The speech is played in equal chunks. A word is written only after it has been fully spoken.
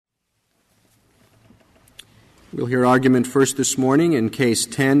We'll hear argument first this morning in Case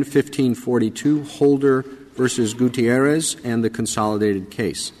 10-1542, Holder v. Gutierrez, and the consolidated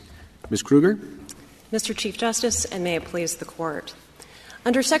case. Ms. Kruger? Mr. Chief Justice, and may it please the Court.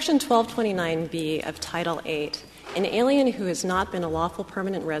 Under Section 1229B of Title VIII, an alien who has not been a lawful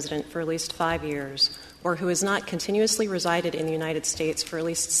permanent resident for at least 5 years or who has not continuously resided in the United States for at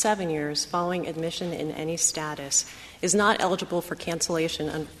least 7 years following admission in any status is not eligible for cancellation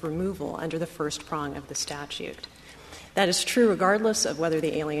and removal under the first prong of the statute. That is true regardless of whether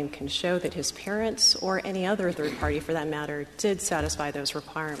the alien can show that his parents or any other third party, for that matter, did satisfy those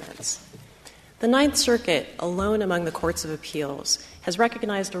requirements. The Ninth Circuit, alone among the courts of appeals, has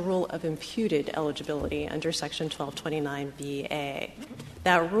recognized a rule of imputed eligibility under Section 1229BA.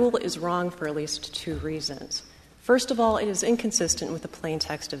 That rule is wrong for at least two reasons. First of all, it is inconsistent with the plain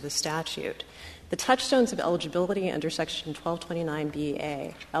text of the statute. The touchstones of eligibility under Section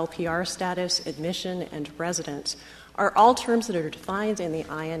 1229BA, LPR status, admission, and residence, are all terms that are defined in the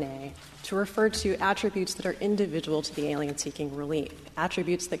INA to refer to attributes that are individual to the alien seeking relief,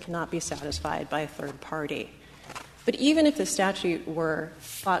 attributes that cannot be satisfied by a third party. But even if the statute were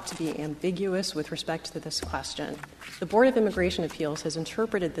thought to be ambiguous with respect to this question, the Board of Immigration Appeals has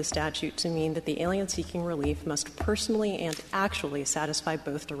interpreted the statute to mean that the alien seeking relief must personally and actually satisfy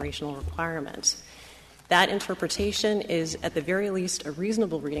both durational requirements. That interpretation is, at the very least, a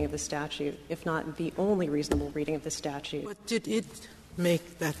reasonable reading of the statute, if not the only reasonable reading of the statute. But did it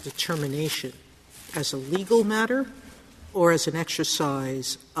make that determination as a legal matter or as an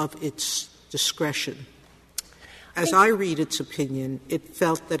exercise of its discretion? As I read its opinion, it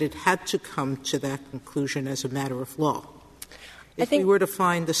felt that it had to come to that conclusion as a matter of law. If we were to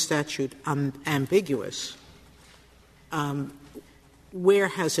find the statute ambiguous, where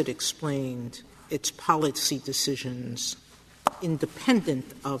has it explained its policy decisions independent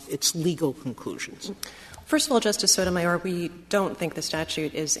of its legal conclusions? First of all, Justice Sotomayor, we don't think the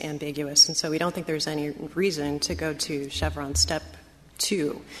statute is ambiguous, and so we don't think there's any reason to go to Chevron Step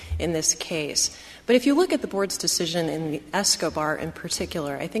 2 in this case. But if you look at the Board's decision in the Escobar in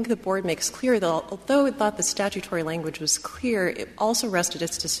particular, I think the Board makes clear that although it thought the statutory language was clear, it also rested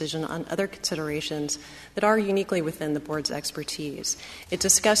its decision on other considerations that are uniquely within the Board's expertise. It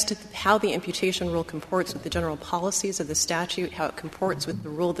discussed how the imputation rule comports with the general policies of the statute, how it comports with the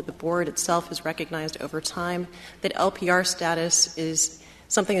rule that the Board itself has recognized over time, that LPR status is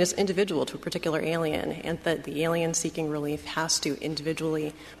something that is individual to a particular alien, and that the alien seeking relief has to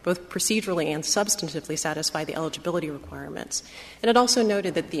individually, both procedurally and substantively, satisfy the eligibility requirements. And it also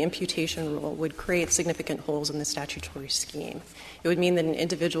noted that the imputation rule would create significant holes in the statutory scheme. It would mean that an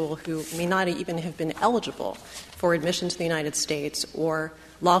individual who may not even have been eligible for admission to the United States or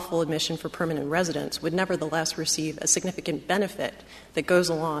lawful admission for permanent residence would nevertheless receive a significant benefit that goes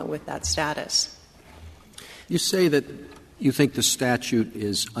along with that status. You say that you think the statute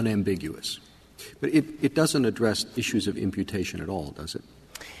is unambiguous, but it doesn't address issues of imputation at all, does it?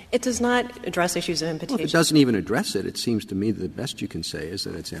 It does not address issues of imputation. Well, if it doesn't even address it, it seems to me the best you can say is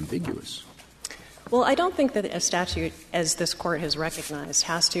that it's ambiguous. Well, I don't think that a statute, as this Court has recognized,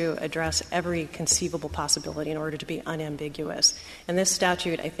 has to address every conceivable possibility in order to be unambiguous. And this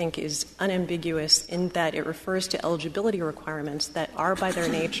statute, I think, is unambiguous in that it refers to eligibility requirements that are, by their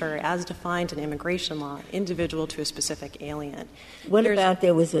nature, as defined in immigration law, individual to a specific alien. What about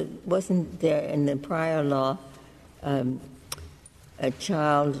wasn't there in the prior law a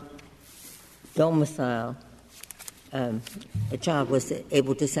child domicile? A child was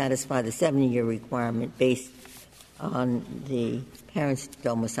able to satisfy the 7-year requirement based on the parent's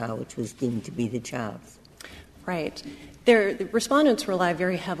domicile, which was deemed to be the child's. Right. The respondents rely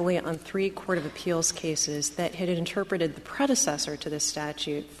very heavily on 3 Court of Appeals cases that had interpreted the predecessor to this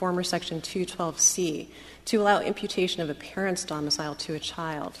statute, former Section 212C, to allow imputation of a parent's domicile to a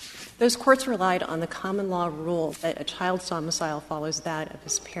child. Those courts relied on the common law rule that a child's domicile follows that of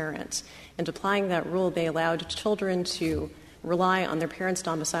his parents. And applying that rule, they allowed children to rely on their parents'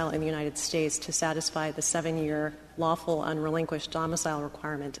 domicile in the United States to satisfy the 7-year lawful unrelinquished domicile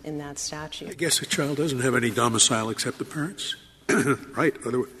requirement in that statute. I guess a child doesn't have any domicile except the parents, right?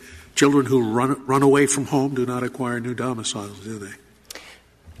 Children who run away from home do not acquire new domiciles, do they?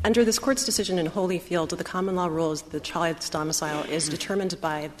 Under this Court's decision in Holyfield, the common law rule is the child's domicile is determined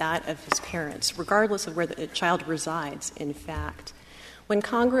by that of his parents, regardless of where the child resides, in fact. When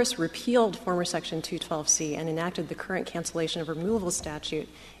Congress repealed former Section 212C and enacted the current cancellation of removal statute,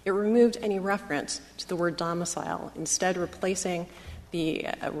 it removed any reference to the word domicile, instead replacing the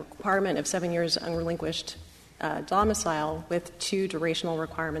requirement of 7 years unrelinquished domicile with 2 durational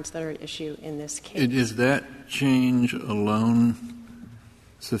requirements that are at issue in this case. Is that change alone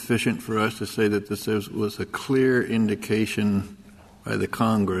sufficient for us to say that this was a clear indication by the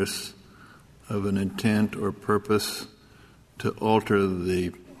Congress of an intent or purpose to alter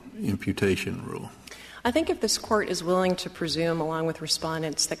the imputation rule? I think if this Court is willing to presume, along with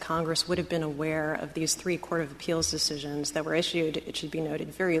respondents, that Congress would have been aware of these 3 Court of Appeals decisions that were issued, it should be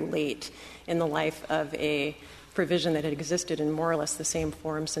noted, very late in the life of a provision that had existed in more or less the same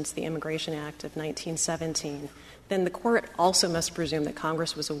form since the Immigration Act of 1917, then the Court also must presume that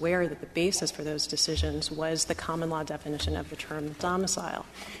Congress was aware that the basis for those decisions was the common law definition of the term domicile,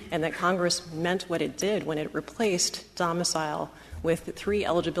 and that Congress meant what it did when it replaced domicile with 3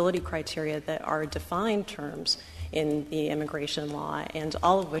 eligibility criteria that are defined terms in the immigration law, and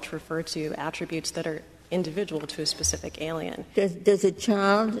all of which refer to attributes that are individual to a specific alien. Does a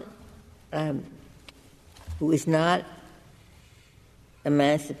child who is not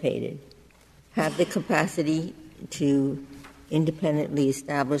emancipated have the capacity to independently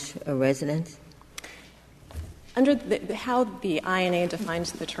establish a residence? Under how the INA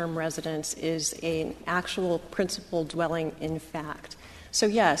defines the term residence is an actual principal dwelling in fact. So,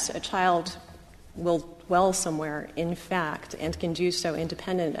 yes, a child will dwell somewhere in fact and can do so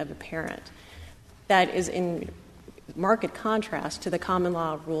independent of a parent. That is in marked contrast to the common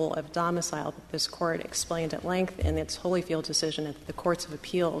law rule of domicile that this Court explained at length in its Holyfield decision that the Courts of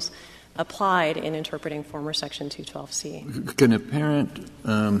Appeals applied in interpreting former Section 212C. Can a parent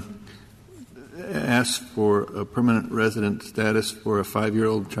ask for a permanent resident status for a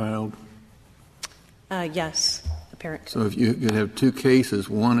 5-year-old child? Yes, a parent could. So if you could have 2 cases,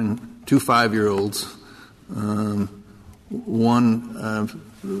 2 5-year-olds, one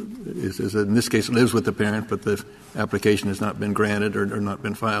is in this case lives with the parent, but the application has not been granted or not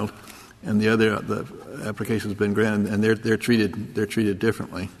been filed, and the application has been granted, and they're treated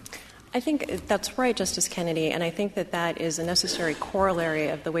differently. I think that's right, Justice Kennedy, and I think that that is a necessary corollary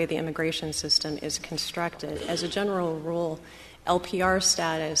of the way the immigration system is constructed. As a general rule, LPR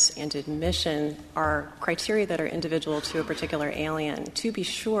status and admission are criteria that are individual to a particular alien. To be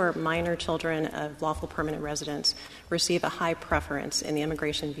sure, minor children of lawful permanent residents receive a high preference in the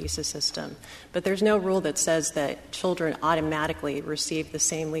immigration visa system, but there's no rule that says that children automatically receive the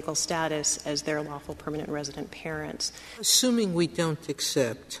same legal status as their lawful permanent resident parents. Assuming we don't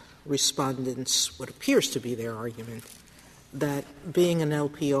accept respondents' what appears to be their argument that being an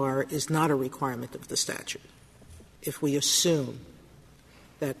LPR is not a requirement of the statute, if we assume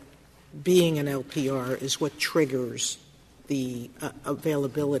that being an LPR is what triggers the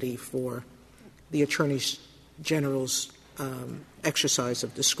availability for the Attorney General's exercise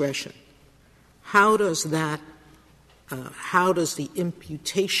of discretion, how does the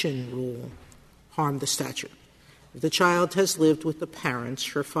imputation rule harm the statute? If the child has lived with the parents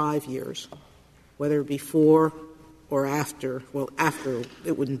for 5 years, whether before or after — well, after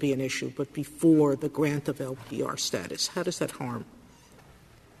it wouldn't be an issue, but before the grant of LPR status, how does that harm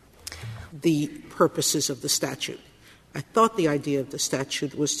the purposes of the statute? I thought the idea of the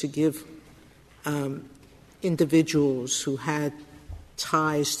statute was to give individuals who had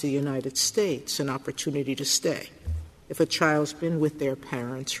ties to the United States an opportunity to stay. If a child's been with their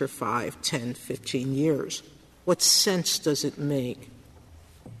parents for 5, 10, 15 years, what sense does it make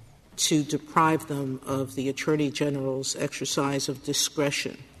to deprive them of the Attorney General's exercise of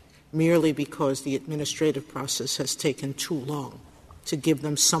discretion merely because the administrative process has taken too long to give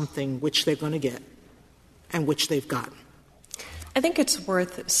them something which they're going to get and which they've gotten? I think it's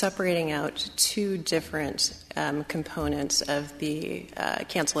worth separating out 2 different components of the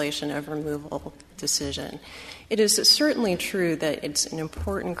cancellation of removal decision. It is certainly true that it's an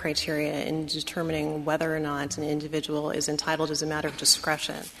important criteria in determining whether or not an individual is entitled as a matter of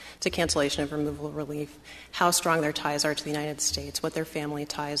discretion to cancellation of removal relief, how strong their ties are to the United States, what their family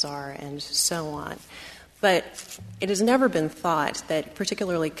ties are, and so on. But it has never been thought that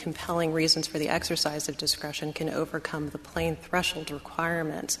particularly compelling reasons for the exercise of discretion can overcome the plain threshold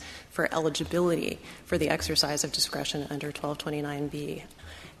requirements for eligibility for the exercise of discretion under 1229B.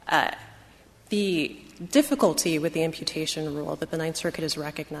 The difficulty with the imputation rule that the Ninth Circuit has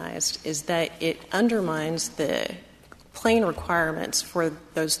recognized is that it undermines the plain requirements for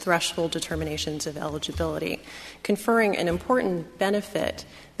those threshold determinations of eligibility, conferring an important benefit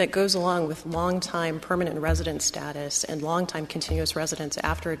that goes along with long-time permanent resident status and long-time continuous residence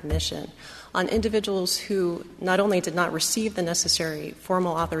after admission on individuals who not only did not receive the necessary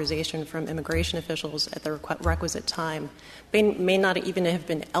formal authorization from immigration officials at the requisite time, may not even have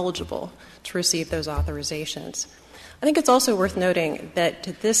been eligible to receive those authorizations. I think it's also worth noting that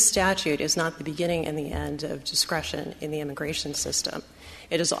this statute is not the beginning and the end of discretion in the immigration system.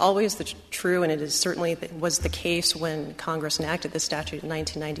 It is always true, and it is certainly was the case when Congress enacted this statute in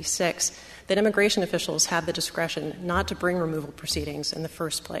 1996, that immigration officials have the discretion not to bring removal proceedings in the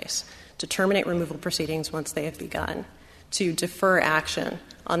first place, to terminate removal proceedings once they have begun, to defer action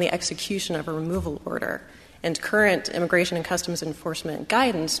on the execution of a removal order. And current Immigration and Customs Enforcement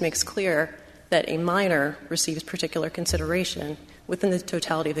guidance makes clear that a minor receives particular consideration within the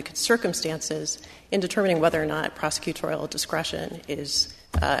totality of the circumstances in determining whether or not prosecutorial discretion is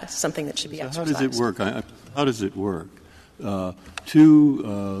something that should be exercised. How does it work? How does it work? Two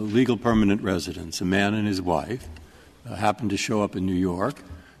legal permanent residents, a man and his wife, happen to show up in New York,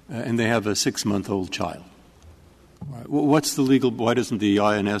 and they have a 6-month-old child. Right. What's the legal — why doesn't the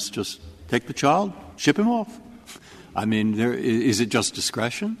INS just take the child, ship him off? I mean, is it just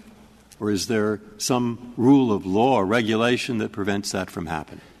discretion? Or is there some rule of law or regulation that prevents that from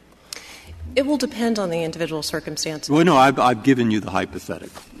happening? It will depend on the individual circumstances. Well, no, I've given you the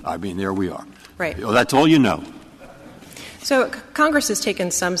hypothetical. I mean, there we are. Right. Well, that's all you know. So Congress has taken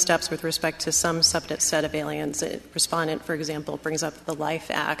some steps with respect to some subset set of aliens. Respondent, for example, brings up the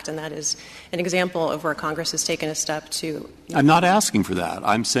Life Act, and that is an example of where Congress has taken a step to — I'm not asking for that.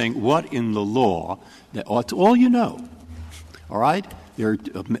 I'm saying what in the law — that's all you know. All right?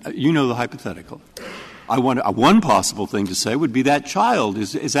 You know the hypothetical. One possible thing to say would be that child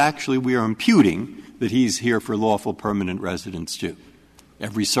is actually — we are imputing that he's here for lawful permanent residence too.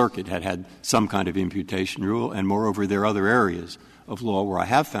 Every circuit had some kind of imputation rule, and moreover, there are other areas of law where I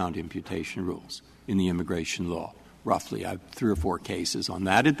have found imputation rules in the immigration law. Roughly, I have 3 or 4 cases on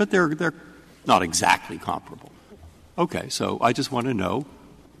that, but they're not exactly comparable. Okay, so I just want to know,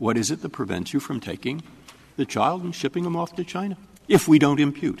 what is it that prevents you from taking the child and shipping him off to China, if we don't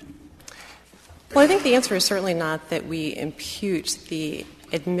impute? Well, I think the answer is certainly not that we impute the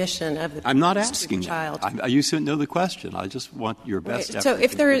admission of the — I'm not asking child. You know the question. I just want your best effort to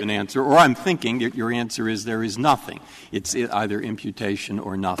give an answer. Or I'm thinking that your answer is there is nothing. It's either imputation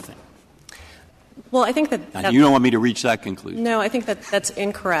or nothing. Well, I think that you don't want me to reach that conclusion. No, I think that's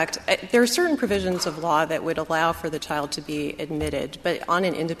incorrect. There are certain provisions of law that would allow for the child to be admitted, but on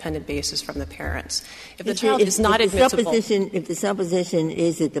an independent basis from the parents. If the child is not admissible — If the supposition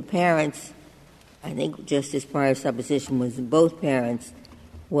is that the parents, I think Justice Breyer's supposition was that both parents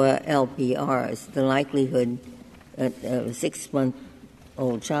were LPRs, the likelihood that a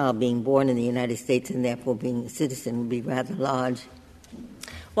 6-month-old child being born in the United States and therefore being a citizen would be rather large.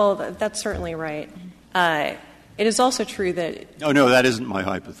 Well, that's certainly right. It is also true that — No, that isn't my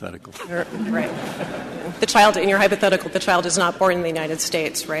hypothetical. Right. The child — in your hypothetical, the child is not born in the United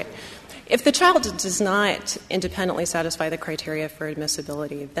States, right? If the child does not independently satisfy the criteria for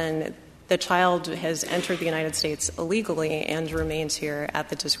admissibility, then the child has entered the United States illegally and remains here at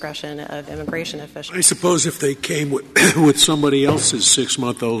the discretion of immigration officials. I suppose if they came with somebody else's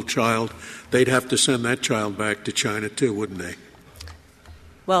 6-month-old child, they'd have to send that child back to China too, wouldn't they?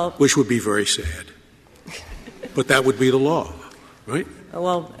 Well, which would be very sad. But that would be the law, right?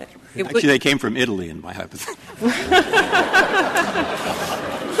 Well, actually, they came from Italy in my hypothetical.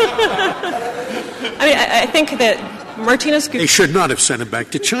 I mean, I think that Martinez Gutierrez — They should not have sent him back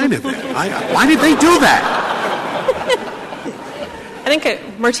to China then. Why did they do that? I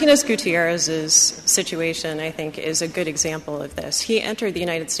think Martinez Gutierrez's situation, I think, is a good example of this. He entered the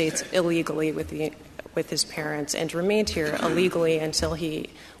United States illegally with his parents and remained here illegally until he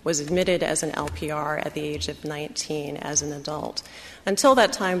was admitted as an LPR at the age of 19 as an adult. Until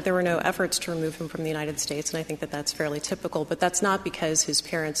that time, there were no efforts to remove him from the United States, and I think that that's fairly typical, but that's not because his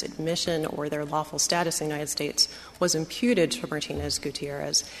parents' admission or their lawful status in the United States was imputed to Martinez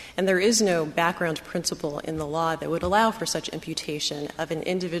Gutierrez. And there is no background principle in the law that would allow for such imputation of an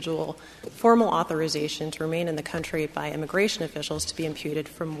individual formal authorization to remain in the country by immigration officials to be imputed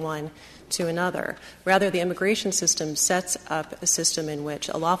from one to another. Rather, the immigration system sets up a system in which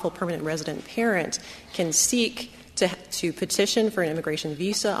a lawful permanent resident parent can seek to petition for an immigration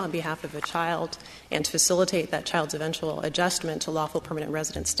visa on behalf of a child and to facilitate that child's eventual adjustment to lawful permanent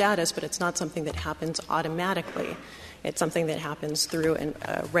resident status, but it's not something that happens automatically. It's something that happens through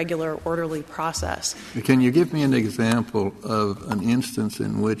a regular, orderly process. Can you give me an example of an instance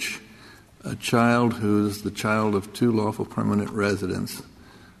in which a child who's the child of 2 lawful permanent residents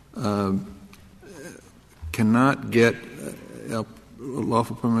cannot get a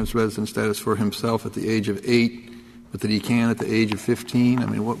lawful permanent resident status for himself at the age of 8, but that he can at the age of 15? I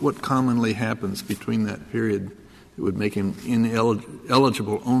mean, what commonly happens between that period that would make him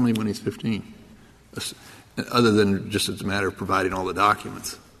eligible only when he's 15, other than just as a matter of providing all the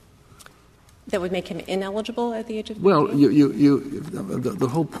documents? That would make him ineligible at the age of 15? Well, the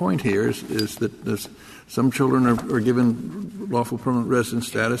whole point here is that some children are given lawful permanent resident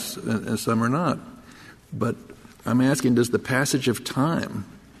status and some are not. But I'm asking, does the passage of time,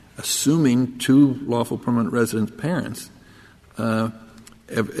 assuming two lawful permanent resident parents,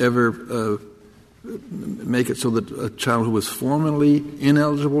 ever make it so that a child who was formerly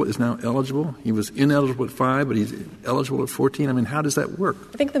ineligible is now eligible? He was ineligible at 5, but he's eligible at 14. I mean, how does that work?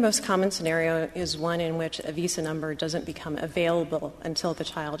 I think the most common scenario is one in which a visa number doesn't become available until the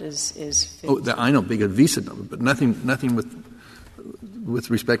child is 15. Oh, I know, big a visa number, but nothing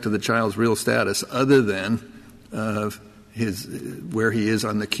with respect to the child's real status other than where he is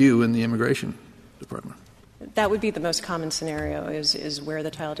on the queue in the immigration department. That would be the most common scenario is where the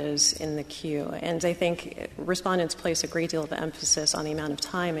child is in the queue. And I think respondents place a great deal of emphasis on the amount of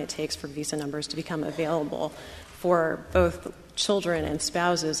time it takes for visa numbers to become available for both children and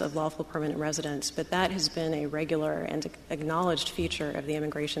spouses of lawful permanent residents. But that has been a regular and acknowledged feature of the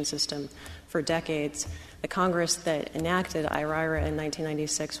immigration system for decades. The Congress that enacted IRIRA in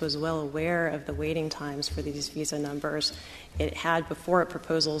 1996 was well aware of the waiting times for these visa numbers. It had before it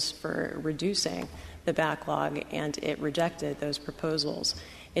proposals for reducing the backlog, and it rejected those proposals.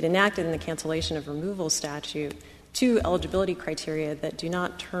 It enacted in the cancellation of removal statute 2 eligibility criteria that do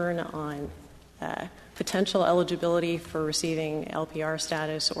not turn on potential eligibility for receiving LPR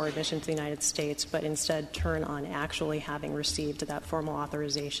status or admission to the United States, but instead turn on actually having received that formal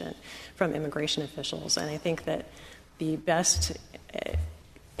authorization from immigration officials. And I think that the best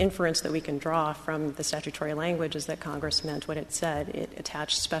inference that we can draw from the statutory language is that Congress meant what it said. It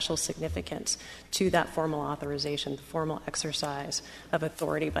attached special significance to that formal authorization, the formal exercise of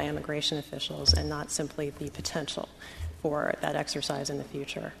authority by immigration officials, and not simply the potential for that exercise in the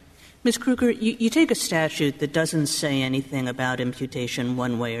future. Ms. Kruger, you take a statute that doesn't say anything about imputation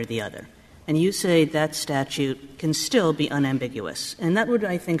one way or the other, and you say that statute can still be unambiguous. And that would,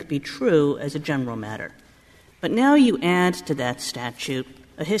 I think, be true as a general matter. But now you add to that statute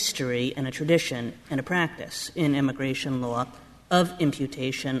a history and a tradition and a practice in immigration law of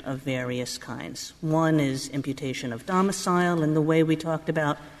imputation of various kinds. One is imputation of domicile in the way we talked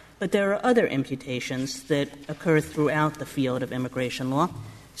about, but there are other imputations that occur throughout the field of immigration law.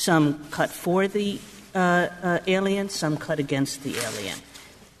 Some cut for the alien, some cut against the alien.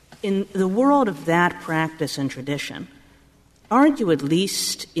 In the world of that practice and tradition, aren't you at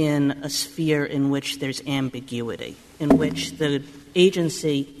least in a sphere in which there's ambiguity, in which the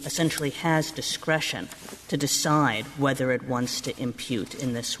agency essentially has discretion to decide whether it wants to impute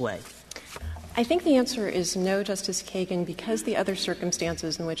in this way? I think the answer is no, Justice Kagan, because the other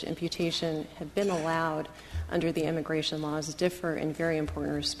circumstances in which imputation have been allowed under the immigration laws differ in very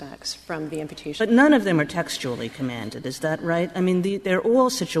important respects from the imputation. But none of them are textually commanded, is that right? I mean, they're all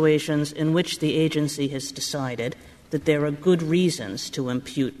situations in which the agency has decided that there are good reasons to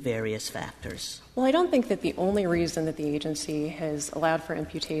impute various factors. Well, I don't think that the only reason that the agency has allowed for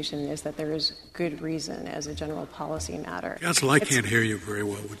imputation is that there is good reason as a general policy matter. Counsel, I can't hear you very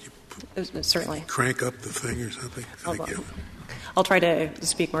well. Would you certainly crank up the thing or something? Thank you. I'll try to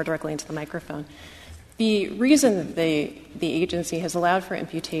speak more directly into the microphone. The reason that the agency has allowed for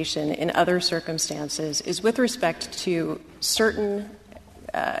imputation in other circumstances is with respect to certain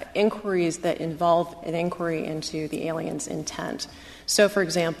inquiries that involve an inquiry into the alien's intent. So, for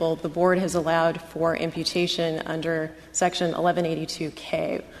example, the Board has allowed for imputation under Section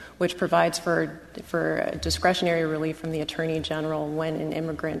 1182K, which provides for discretionary relief from the Attorney General when an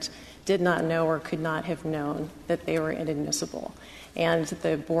immigrant did not know or could not have known that they were inadmissible. And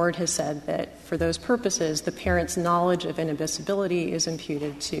the Board has said that for those purposes, the parent's knowledge of inadmissibility is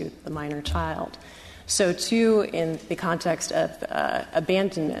imputed to the minor child. So, too, in the context of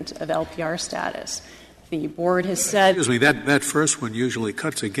abandonment of LPR status, the Board has said— Excuse me, that first one usually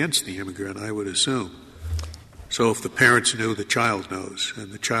cuts against the immigrant, I would assume. So if the parents knew, the child knows,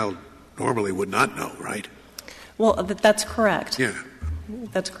 and the child normally would not know, right? Well, that's correct. Yeah.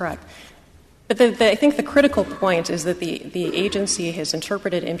 That's correct. But I think the critical point is that the agency has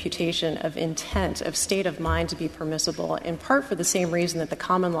interpreted imputation of intent, of state of mind, to be permissible, in part for the same reason that the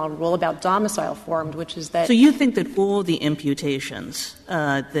common law rule about domicile formed, which is that— So you think that all the imputations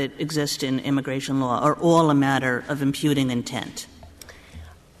that exist in immigration law are all a matter of imputing intent?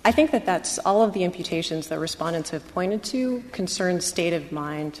 I think that that's all of the imputations that respondents have pointed to concern state of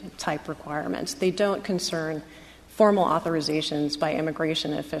mind type requirements. They don't concern formal authorizations by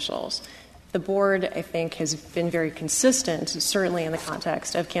immigration officials. The Board, I think, has been very consistent, certainly in the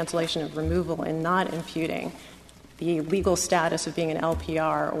context of cancellation of removal, in not imputing the legal status of being an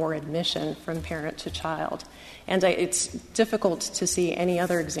LPR or admission from parent to child. And it's difficult to see any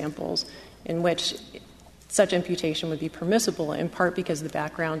other examples in which such imputation would be permissible, in part because the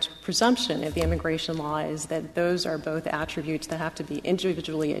background presumption of the immigration law is that those are both attributes that have to be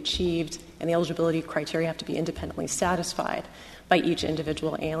individually achieved, and the eligibility criteria have to be independently satisfied by each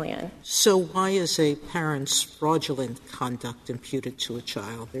individual alien. So why is a parent's fraudulent conduct imputed to a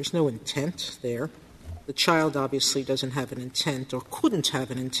child? There's no intent there. The child obviously doesn't have an intent or couldn't have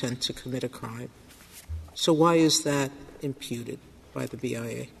an intent to commit a crime. So why is that imputed by the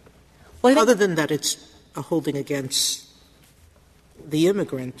BIA? Well, other than that it's a holding against the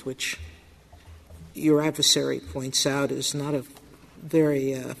immigrant, which your adversary points out is not a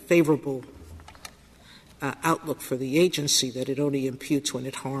very favorable outlook for the agency, that it only imputes when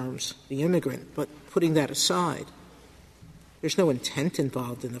it harms the immigrant. But putting that aside, there's no intent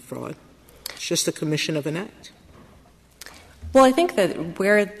involved in the fraud. It's just the commission of an act. Well, I think that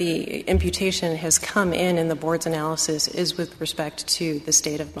where the imputation has come in the board's analysis is with respect to the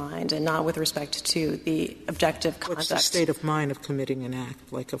state of mind and not with respect to the objective conduct. What's the state of mind of committing an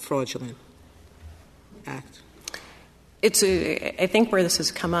act, like a fraudulent act? I think where this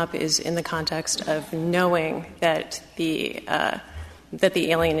has come up is in the context of knowing that the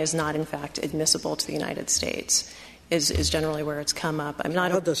alien is not, in fact, admissible to the United States is generally where it's come up. The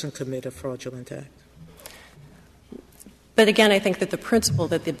child doesn't commit a fraudulent act. But again, I think that the principle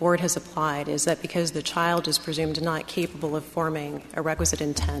that the board has applied is that because the child is presumed not capable of forming a requisite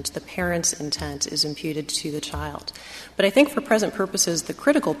intent, the parent's intent is imputed to the child. But I think for present purposes, the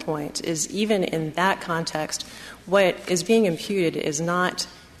critical point is even in that context, what is being imputed is not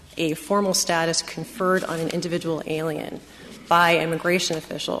a formal status conferred on an individual alien by immigration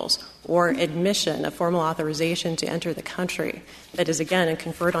officials or admission, a formal authorization to enter the country that is, again,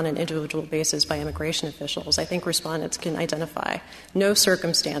 conferred on an individual basis by immigration officials. I think respondents can identify no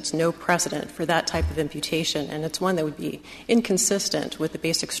circumstance, no precedent for that type of imputation, and it's one that would be inconsistent with the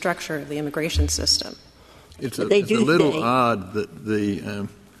basic structure of the immigration system. It's a little odd that the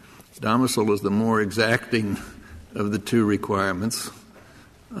domicile is the more exacting of the two requirements,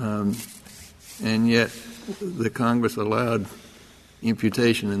 and yet the Congress allowed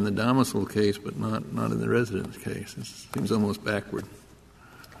imputation in the domicile case, but not in the residence case. It seems almost backward.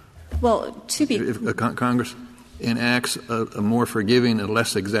 Well, if Congress enacts a more forgiving and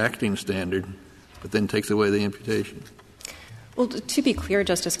less exacting standard, but then takes away the imputation. Well, to be clear,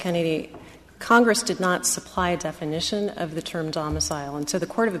 Justice Kennedy, Congress did not supply a definition of the term domicile, and so the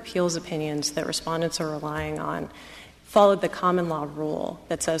Court of Appeals opinions that respondents are relying on followed the common law rule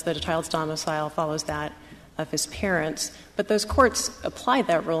that says that a child's domicile follows that of his parents, but those courts applied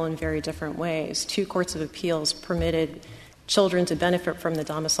that rule in very different ways. Two courts of appeals permitted children to benefit from the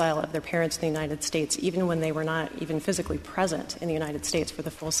domicile of their parents in the United States even when they were not even physically present in the United States for the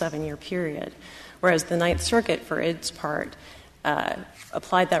full 7-year period, whereas the Ninth Circuit, for its part,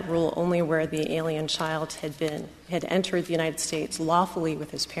 applied that rule only where the alien child had entered the United States lawfully with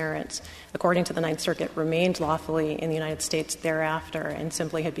his parents, according to the Ninth Circuit, remained lawfully in the United States thereafter and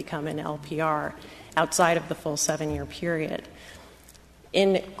simply had become an LPR outside of the full 7-year period.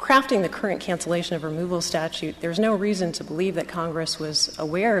 In crafting the current cancellation of removal statute, there's no reason to believe that Congress was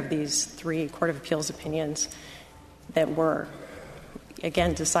aware of these three Court of Appeals opinions that were,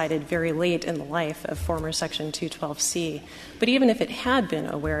 again, decided very late in the life of former Section 212C. But even if it had been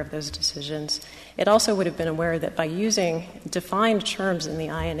aware of those decisions, it also would have been aware that by using defined terms in the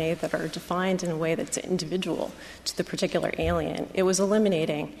INA that are defined in a way that's individual to the particular alien, it was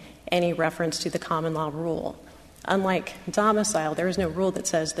eliminating any reference to the common law rule. Unlike domicile, there is no rule that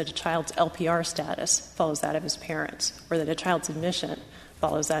says that a child's LPR status follows that of his parents or that a child's admission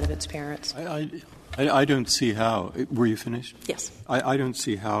follows that of its parents. I don't see how — were you finished? Yes. I don't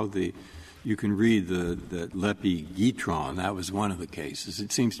see how you can read the Lepi Guitron. That was one of the cases.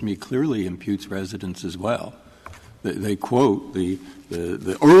 It seems to me clearly imputes residence as well. They quote the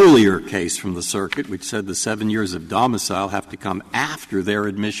earlier case from the circuit, which said the 7 years of domicile have to come after their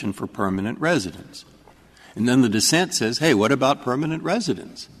admission for permanent residence. And then the dissent says, hey, what about permanent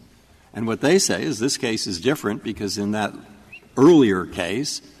residence? And what they say is this case is different because in that earlier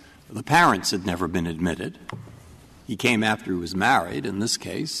case, the parents had never been admitted. He came after he was married. In this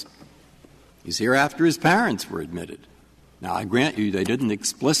case, he's here after his parents were admitted. Now, I grant you they didn't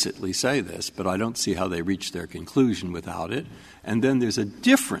explicitly say this, but I don't see how they reached their conclusion without it. And then there's a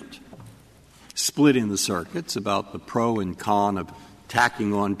different split in the circuits about the pro and con of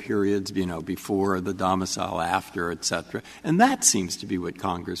tacking on periods, before the domicile, after, et cetera. And that seems to be what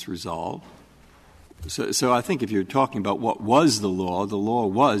Congress resolved. So I think if you're talking about what was the law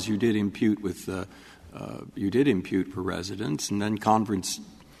was you did impute for residence, and then Congress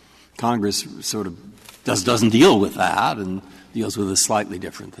sort of doesn't deal with that, and deals with a slightly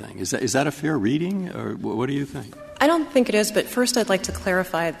different thing. Is that a fair reading, or what do you think? I don't think it is, but first I'd like to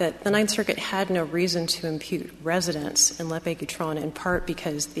clarify that the Ninth Circuit had no reason to impute residence in Lepe Gutron, in part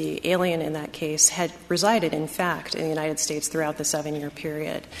because the alien in that case had resided, in fact, in the United States throughout the 7-year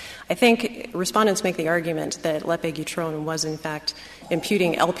period. I think respondents make the argument that Lepe Gutron was, in fact,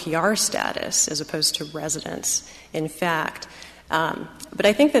 imputing LPR status as opposed to residence, in fact. But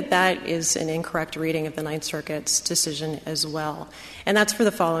I think that is an incorrect reading of the Ninth Circuit's decision as well. And that's for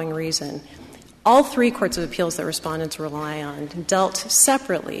the following reason. All three courts of appeals that respondents rely on dealt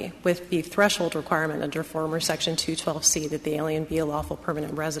separately with the threshold requirement under former Section 212C that the alien be a lawful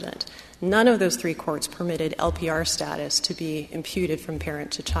permanent resident. None of those three courts permitted LPR status to be imputed from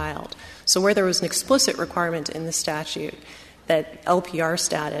parent to child. So where there was an explicit requirement in the statute that LPR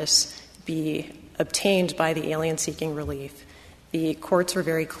status be obtained by the alien seeking relief, the courts were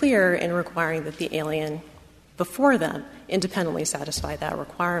very clear in requiring that the alien before them independently satisfy that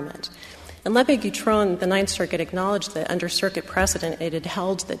requirement. In Lepe Gutron, the Ninth Circuit acknowledged that under circuit precedent it had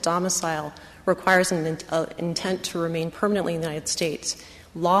held that domicile requires an intent to remain permanently in the United States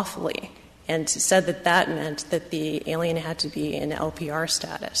lawfully, and said that meant that the alien had to be in LPR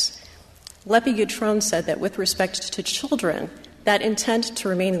status. Lepe Gutron said that with respect to children, that intent to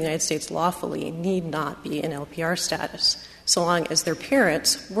remain in the United States lawfully need not be in LPR status, so long as their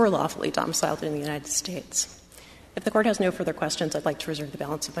parents were lawfully domiciled in the United States. If the Court has no further questions, I'd like to reserve the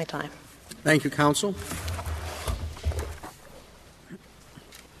balance of my time. Thank you, counsel.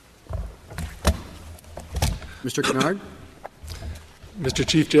 Mr. Kennard. Mr.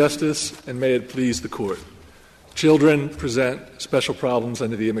 Chief Justice, and may it please the Court. Children present special problems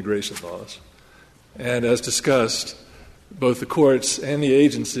under the immigration laws. And as discussed, both the courts and the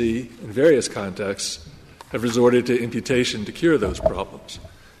agency in various contexts have resorted to imputation to cure those problems.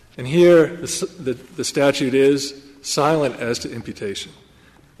 And here, the statute is silent as to imputation.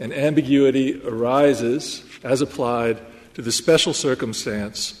 And ambiguity arises, as applied, to the special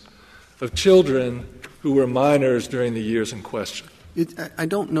circumstance of children who were minors during the years in question. I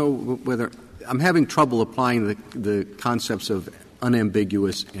don't know whether — I'm having trouble applying the concepts of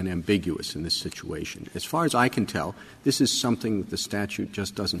unambiguous and ambiguous in this situation. As far as I can tell, this is something that the statute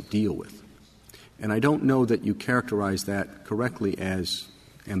just doesn't deal with. And I don't know that you characterize that correctly as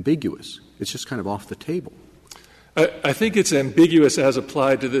ambiguous. It's just kind of off the table. I think it's ambiguous as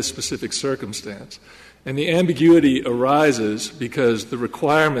applied to this specific circumstance. And the ambiguity arises because the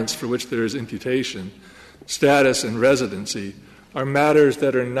requirements for which there is imputation, status and residency, are matters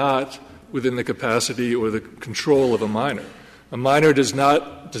that are not within the capacity or the control of a minor. A minor does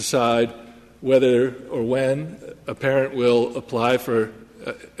not decide whether or when a parent will apply for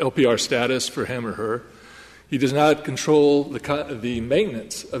LPR status for him or her. He does not control the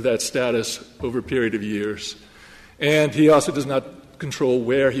maintenance of that status over a period of years. And he also does not control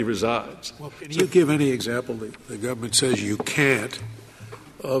where he resides. Well, can you give any example that the government says you can't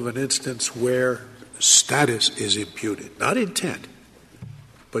of an instance where status is imputed? Not intent,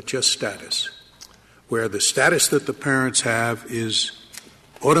 but just status, where the status that the parents have is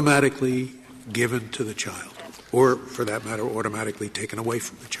automatically given to the child, or, for that matter, automatically taken away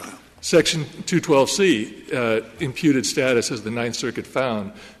from the child. Section 212C imputed status, as the Ninth Circuit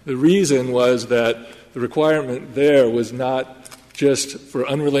found. The reason was that the requirement there was not just for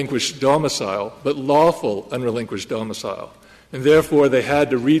unrelinquished domicile, but lawful unrelinquished domicile. And therefore, they had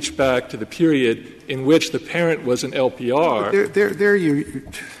to reach back to the period in which the parent was an LPR.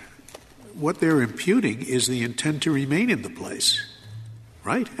 What they're imputing is the intent to remain in the place,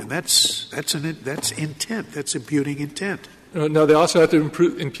 right? And that's intent. That's imputing intent. No, they also have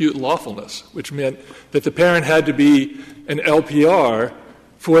to impute lawfulness, which meant that the parent had to be an LPR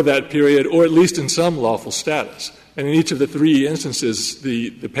for that period, or at least in some lawful status. And in each of the three instances, the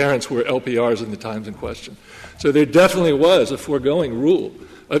parents were LPRs in the times in question. So there definitely was a foregoing rule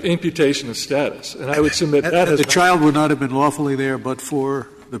of imputation of status. And I would submit that as the child would not have been lawfully there but for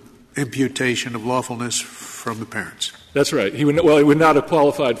the imputation of lawfulness from the parents. That's right. He would not have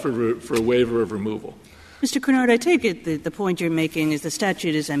qualified for a waiver of removal. Mr. Kennard, I take it the point you're making is the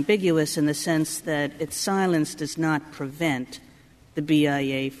statute is ambiguous in the sense that its silence does not prevent the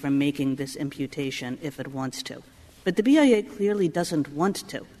BIA from making this imputation if it wants to. But the BIA clearly doesn't want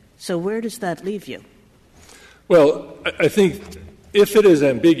to. So where does that leave you? Well, I think if it is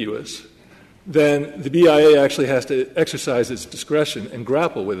ambiguous, then the BIA actually has to exercise its discretion and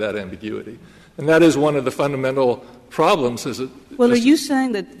grapple with that ambiguity. And that is one of the fundamental problems. Well, are you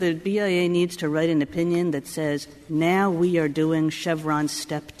saying that the BIA needs to write an opinion that says, now we are doing Chevron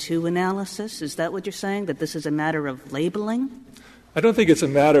Step 2 analysis? Is that what you're saying, that this is a matter of labeling? I don't think it's a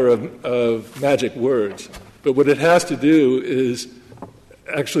matter of magic words. But what it has to do is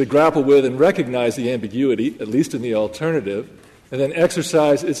actually grapple with and recognize the ambiguity, at least in the alternative, and then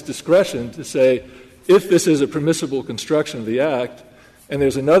exercise its discretion to say, if this is a permissible construction of the Act and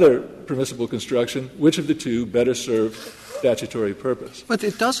there's another permissible construction, which of the two better serve statutory purpose? But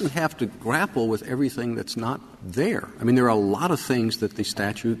it doesn't have to grapple with everything that's not there. I mean, there are a lot of things that the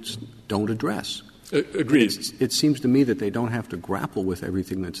statutes don't address. Agreed. It seems to me that they don't have to grapple with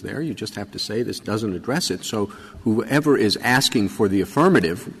everything that's there. You just have to say this doesn't address it. So whoever is asking for the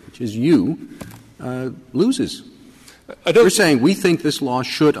affirmative, which is you, loses. You're saying we think this law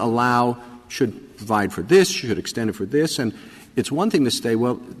should provide for this, should extend it for this, and it's one thing to say,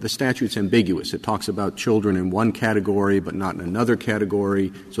 well, the statute's ambiguous. It talks about children in one category but not in another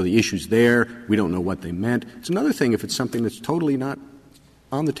category, so the issue's there. We don't know what they meant. It's another thing if it's something that's totally not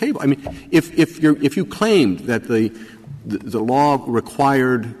on the table. I mean, if you claimed that the law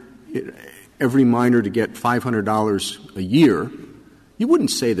required every minor to get $500 a year, you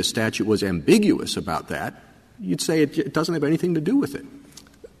wouldn't say the statute was ambiguous about that. You'd say it doesn't have anything to do with it.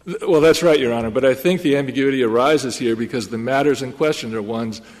 Well, that's right, Your Honor. But I think the ambiguity arises here because the matters in question are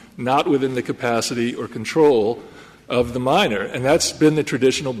ones not within the capacity or control of the minor. And that's been the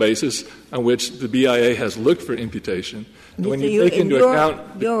traditional basis on which the BIA has looked for imputation. And when you take into account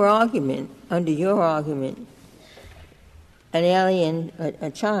under your argument, an alien, a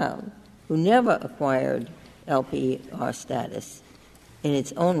child who never acquired LPR status in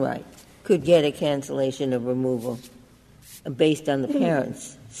its own right could get a cancellation of removal based on the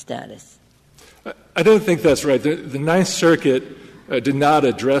parent's status. I don't think that's right. The Ninth Circuit did not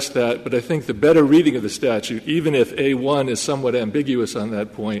address that, but I think the better reading of the statute, even if A1 is somewhat ambiguous on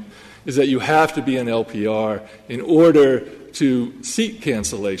that point, is that you have to be an LPR in order to seek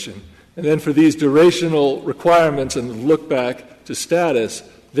cancellation. And then for these durational requirements and look back to status,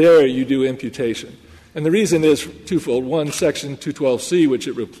 there you do imputation. And the reason is twofold. One, Section 212C, which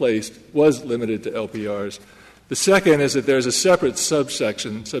it replaced, was limited to LPRs. The second is that there's a separate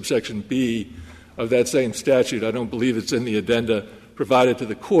subsection B, of that same statute. I don't believe it's in the addenda provided to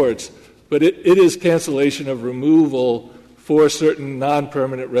the courts, but it is cancellation of removal for certain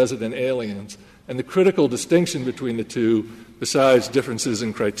non-permanent resident aliens. And the critical distinction between the two, besides differences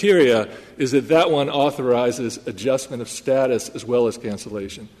in criteria, is that one authorizes adjustment of status as well as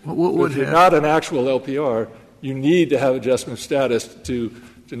cancellation. If you're not an actual LPR, you need to have adjustment of status to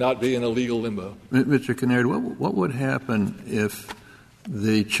not be in a legal limbo. Mr. Kinnaird, what would happen if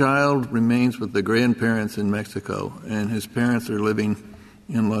the child remains with the grandparents in Mexico and his parents are living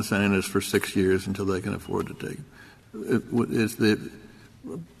in Los Angeles for 6 years until they can afford to take him? Is the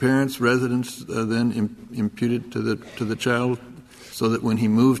parents' residence then imputed to the child so that when he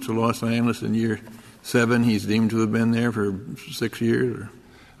moves to Los Angeles in year 7, he's deemed to have been there for 6 years? Or?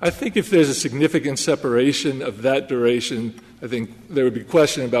 I think if there's a significant separation of that duration, I think there would be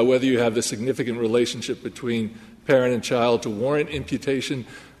question about whether you have the significant relationship between parent and child to warrant imputation.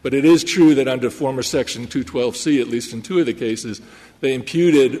 But it is true that under former Section 212C, at least in 2 of the cases, they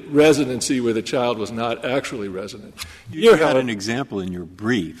imputed residency where the child was not actually resident. You had an example in your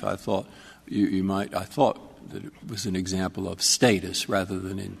brief. I thought I thought that it was an example of status rather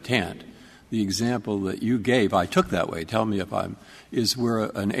than intent. The example that you gave, I took that way, tell me if is where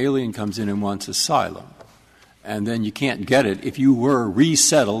an alien comes in and wants asylum, and then you can't get it if you were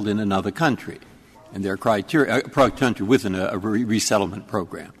resettled in another country, and there are criteria, country within a resettlement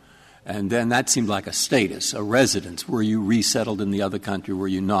program. And then that seemed like a status, a residence. Were you resettled in the other country? Were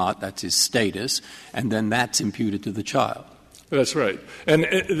you not? That's his status. And then that's imputed to the child. That's right. And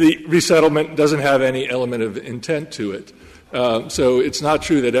the resettlement doesn't have any element of intent to it. So it's not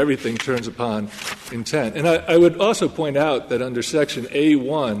true that everything turns upon intent. And I would also point out that under Section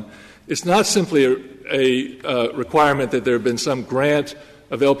A1, it's not simply a requirement that there have been some grant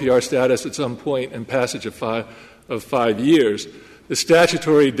of LPR status at some point and passage of 5 years. The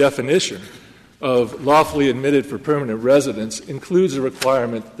statutory definition of lawfully admitted for permanent residence includes a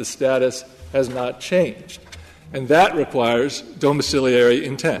requirement that the status has not changed. And that requires domiciliary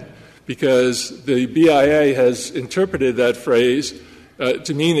intent, because the BIA has interpreted that phrase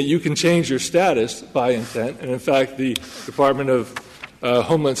to mean that you can change your status by intent. And in fact, the Department of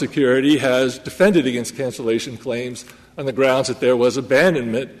Homeland Security has defended against cancellation claims on the grounds that there was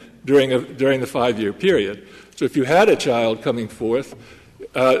abandonment during the 5-year period. So if you had a child coming forth,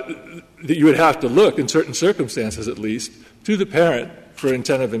 you would have to look, in certain circumstances at least, to the parent for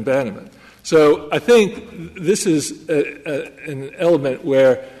intent of abandonment. So I think this is an element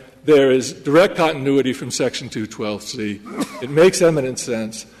where there is direct continuity from Section 212C. It makes eminent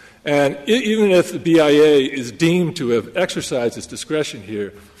sense. And even if the BIA is deemed to have exercised its discretion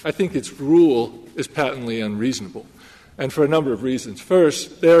here, I think its rule is patently unreasonable, and for a number of reasons.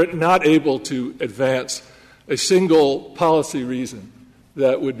 First, they're not able to advance a single policy reason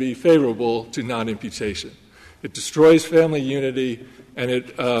that would be favorable to non-imputation. It destroys family unity, and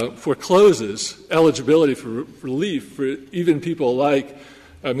it forecloses eligibility for relief for even people like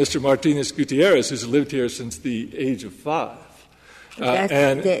Mr. Martinez Gutierrez, who's lived here since the age of 5.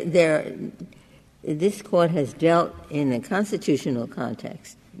 This Court has dealt in a constitutional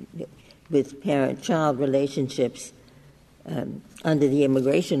context with parent-child relationships under the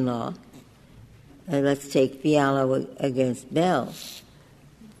immigration law. Let's take Fiala against Bell.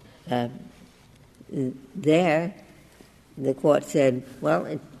 There, the Court said, well,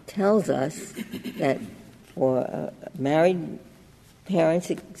 it tells us that for married parents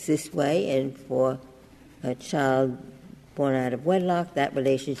it's this way, and for a child born out of wedlock, that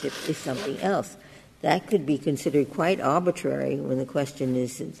relationship is something else. That could be considered quite arbitrary when the question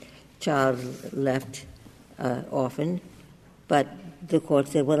is child left orphaned. But the Court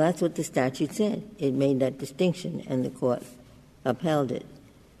said, well, that's what the statute said. It made that distinction, and the Court upheld it.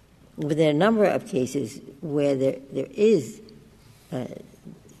 But there are a number of cases where there is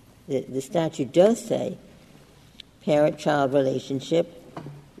the statute does say parent-child relationship,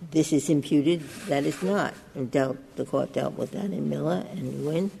 this is imputed, that is not. And the Court dealt with that in Miller and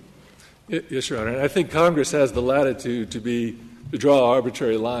Nguyen. Yes, Your Honor. And I think Congress has the latitude to draw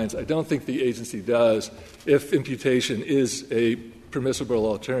arbitrary lines. I don't think the agency does if imputation is a permissible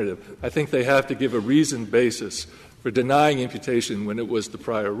alternative. I think they have to give a reasoned basis for denying imputation when it was the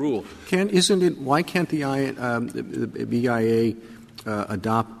prior rule. Why can't the BIA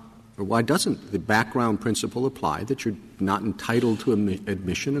adopt, or why doesn't the background principle apply that you're not entitled to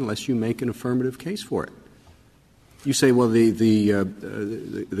admission unless you make an affirmative case for it? You say, well,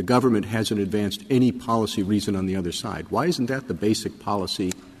 the government hasn't advanced any policy reason on the other side. Why isn't that the basic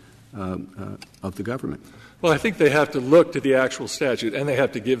policy of the government? Well, I think they have to look to the actual statute, and they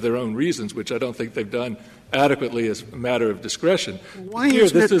have to give their own reasons, which I don't think they've done adequately as a matter of discretion. Why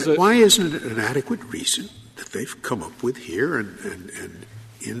isn't it an adequate reason that they've come up with here and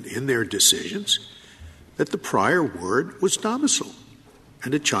in their decisions that the prior word was domicile,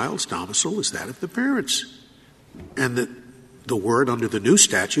 and a child's domicile is that of the parents, and that the word under the new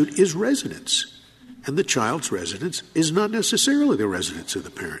statute is residence, and the child's residence is not necessarily the residence of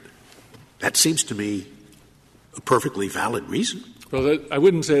the parent? That seems to me a perfectly valid reason. Well, I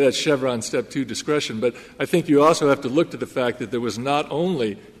wouldn't say that's Chevron Step 2 discretion, but I think you also have to look to the fact that there was not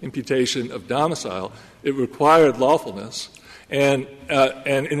only imputation of domicile, it required lawfulness, and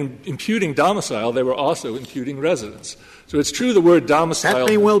in imputing domicile, they were also imputing residence. So it's true the word domicile —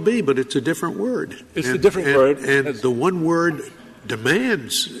 That may well be, but it's a different word. It's a different word. And the one word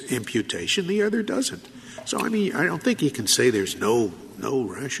demands imputation, the other doesn't. So, I mean, I don't think you can say there's no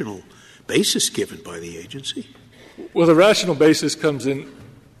rational basis given by the agency. Well, the rational basis comes in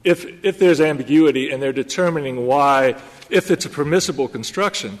if there's ambiguity and they're determining why, if it's a permissible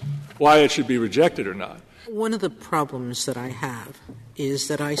construction, why it should be rejected or not. One of the problems that I have is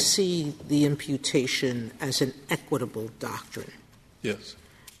that I see the imputation as an equitable doctrine. Yes.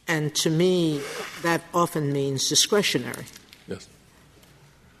 And to me, that often means discretionary. Yes.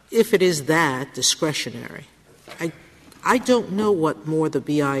 If it is that, discretionary, I don't know what more the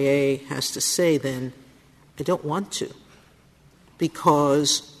BIA has to say than I don't want to,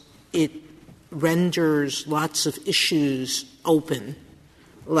 because it renders lots of issues open,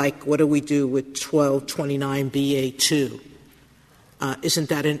 like what do we do with 1229BA2? Isn't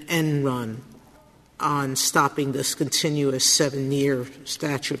that an end run on stopping this continuous 7-year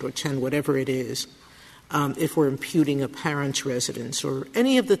statute or 10, whatever it is, if we're imputing a parent's residence, or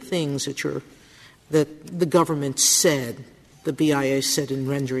any of the things that the government said, the BIA said in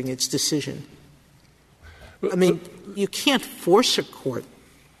rendering its decision? I mean, you can't force a court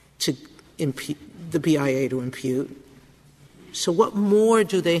to the BIA to impute. So what more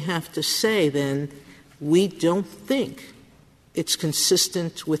do they have to say than we don't think it's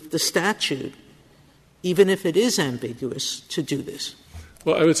consistent with the statute, even if it is ambiguous, to do this?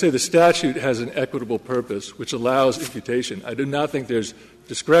 Well, I would say the statute has an equitable purpose which allows imputation. I do not think there's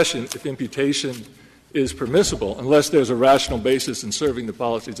discretion if imputation is permissible, unless there's a rational basis in serving the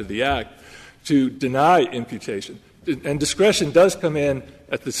policies of the Act, to deny imputation. And discretion does come in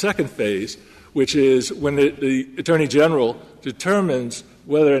at the second phase, which is when the Attorney General determines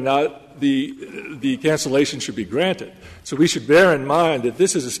whether or not the cancellation should be granted. So we should bear in mind that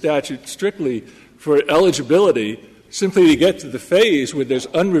this is a statute strictly for eligibility, simply to get to the phase where there's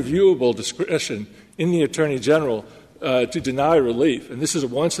unreviewable discretion in the Attorney General to deny relief. And this is a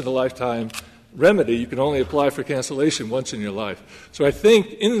once-in-a-lifetime remedy, you can only apply for cancellation once in your life. So I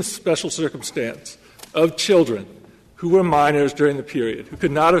think in the special circumstance of children who were minors during the period, who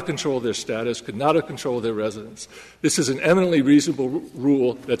could not have controlled their status, could not have controlled their residence, this is an eminently reasonable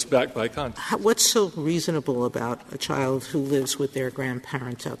rule that's backed by context. What's so reasonable about a child who lives with their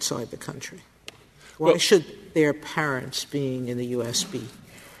grandparents outside the country? Why should their parents being in the U.S. be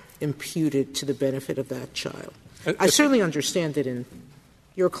imputed to the benefit of that child? I certainly understand that in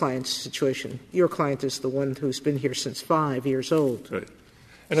your client's situation, your client is the one who's been here since 5 years old. Right.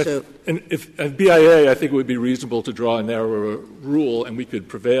 And if at BIA, I think it would be reasonable to draw a narrower rule, and we could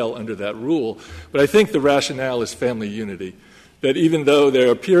prevail under that rule. But I think the rationale is family unity, that even though there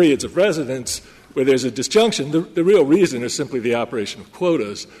are periods of residence where there's a disjunction, the real reason is simply the operation of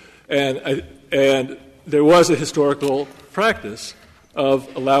quotas. And there was a historical practice of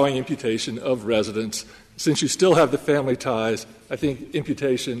allowing imputation of residence. Since you still have the family ties, I think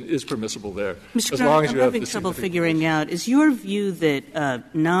imputation is permissible there. Mr. As long as I'm you have having the trouble figuring out, is your view that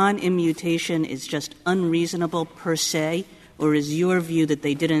non-immutation is just unreasonable per se, or is your view that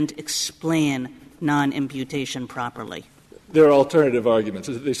they didn't explain non-imputation properly? There are alternative arguments.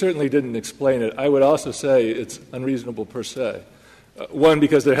 They certainly didn't explain it. I would also say it's unreasonable per se. One,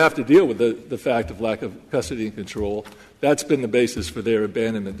 because they have to deal with the fact of lack of custody and control. That's been the basis for their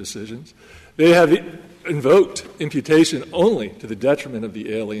abandonment decisions. They have invoked imputation only to the detriment of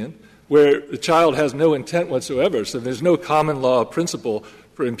the alien, where the child has no intent whatsoever. So there's no common law principle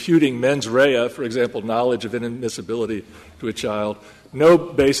for imputing mens rea, for example, knowledge of inadmissibility to a child. No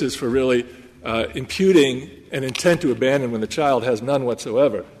basis for really imputing an intent to abandon when the child has none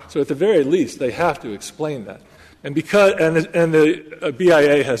whatsoever. So at the very least, they have to explain that. And the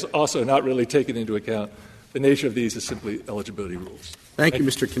BIA has also not really taken into account the nature of these as simply eligibility rules. Thank you,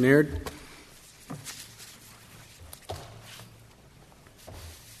 Mr. Kinnaird.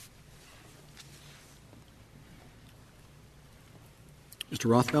 Mr.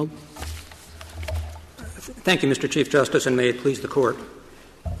 Rothfeld. Thank you, Mr. Chief Justice, and may it please the Court.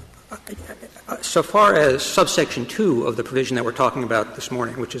 So far as subsection 2 of the provision that we're talking about this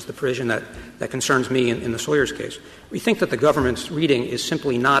morning, which is the provision that concerns me in the Sawyer's case, we think that the government's reading is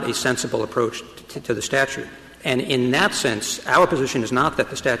simply not a sensible approach to the statute. And in that sense, our position is not that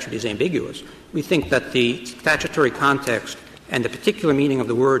the statute is ambiguous. We think that the statutory context and the particular meaning of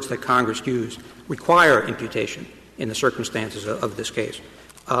the words that Congress used require imputation in the circumstances of this case.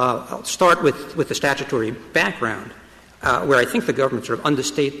 I'll start with the statutory background, where I think the government sort of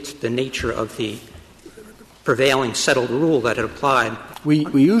understates the nature of the prevailing settled rule that had applied. We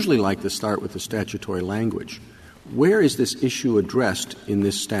usually like to start with the statutory language. Where is this issue addressed in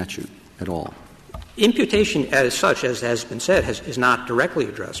this statute at all? Imputation as such, as has been said, is not directly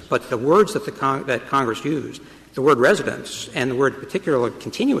addressed, but the words that that Congress used, the word residence and the word particular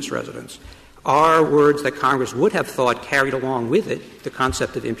continuous residence, are words that Congress would have thought carried along with it the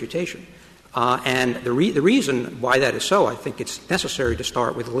concept of imputation. And the reason why that is so, I think it's necessary to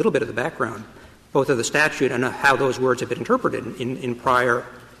start with a little bit of the background, both of the statute and how those words have been interpreted in prior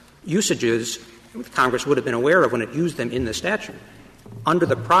usages Congress would have been aware of when it used them in the statute. Under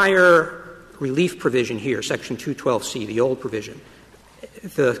the prior relief provision here, Section 212C, the old provision,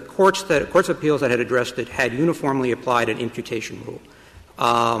 the courts of appeals that had addressed it had uniformly applied an imputation rule.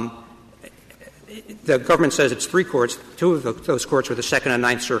 The government says it's 3 courts. 2 of those courts were the Second and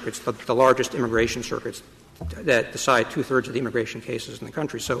Ninth Circuits, the largest immigration circuits that decide 2/3 of the immigration cases in the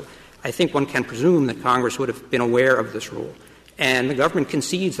country. So I think one can presume that Congress would have been aware of this rule. And the government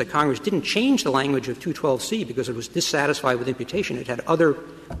concedes that Congress didn't change the language of 212C because it was dissatisfied with imputation. It had other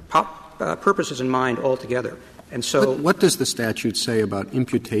purposes in mind altogether. And so what does the statute say about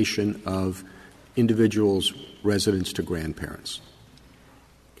imputation of individuals' residence to grandparents?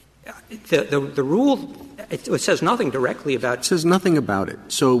 The rule, it says nothing directly about it. It says nothing about it.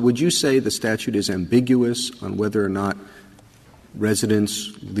 So would you say the statute is ambiguous on whether or not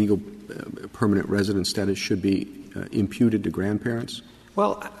residence, legal permanent residence status should be imputed to grandparents?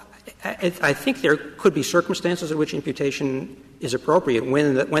 Well, I think there could be circumstances in which imputation is appropriate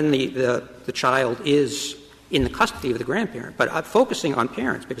when the child is in the custody of the grandparent. But I'm focusing on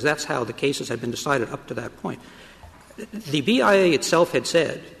parents because that's how the cases had been decided up to that point. The BIA itself had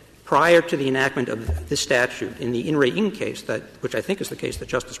said, prior to the enactment of this statute, in the In Re Ing case, which I think is the case that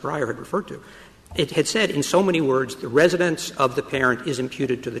Justice Breyer had referred to, it had said in so many words, the residence of the parent is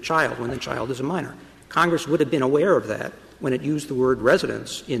imputed to the child when the child is a minor. Congress would have been aware of that when it used the word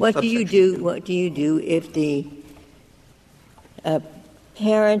residence in What do you do if the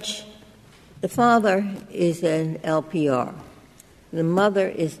parent, the father is an LPR, the mother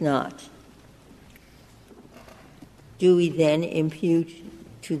is not? Do we then impute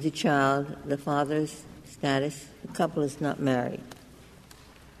to the child, the father's status? The couple is not married.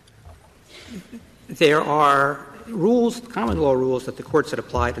 There are rules, common law rules, that the courts had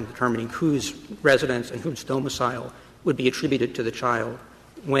applied in determining whose residence and whose domicile would be attributed to the child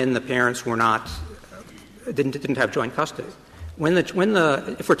when the parents were not didn't have joint custody.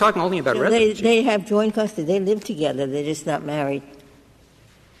 If we're talking only about residence, they have joint custody. They live together. They're just not married.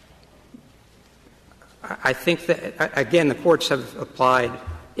 I think that again the courts have applied.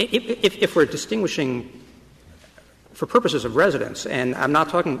 If we're distinguishing for purposes of residence, and I'm not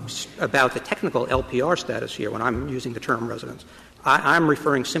talking about the technical LPR status here when I'm using the term residence, I'm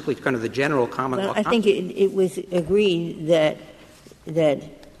referring simply to kind of the general common law. I think it was agreed that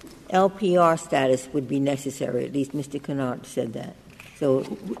LPR status would be necessary. At least Mr. Kennard said that. So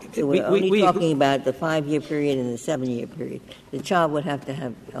we're only talking about the 5-year period and the 7-year period. The child would have to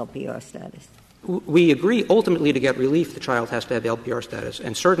have LPR status. We agree ultimately to get relief the child has to have LPR status,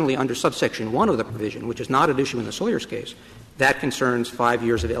 and certainly under subsection 1 of the provision, which is not at issue in the Sawyer's case, that concerns 5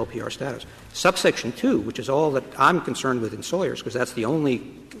 years of LPR status. Subsection 2, which is all that I'm concerned with in Sawyer's, because that's the only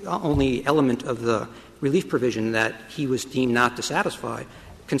element of the relief provision that he was deemed not to satisfy,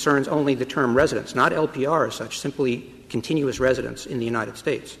 concerns only the term residence, not LPR as such, simply continuous residence in the United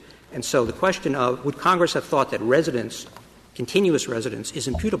States. And so the question of would Congress have thought that continuous residence is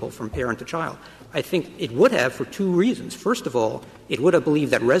imputable from parent to child? I think it would have for two reasons. First of all, it would have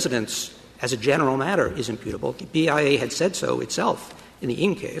believed that residence as a general matter is imputable. The BIA had said so itself in the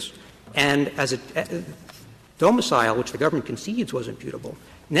Ng case. And as a domicile, which the government concedes was imputable,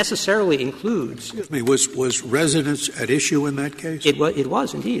 necessarily includes. Excuse me, was residence at issue in that case? It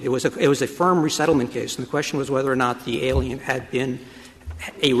was indeed. It was a firm resettlement case, and the question was whether or not the alien had been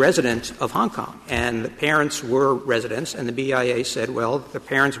a resident of Hong Kong. And the parents were residents, and the BIA said, well, the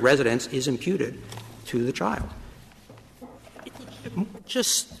parent's residence is imputed to the child.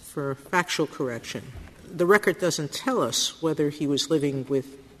 Just for factual correction, the record doesn't tell us whether he was living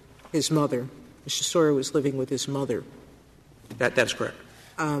with his mother. Mr. Sawyer was living with his mother. That's correct.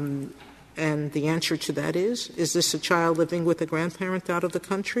 And the answer to that is this a child living with a grandparent out of the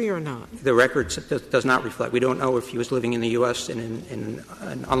country or not? The record does not reflect. We don't know if he was living in the U.S. in an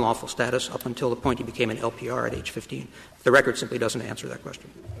unlawful status up until the point he became an LPR at age 15. The record simply doesn't answer that question.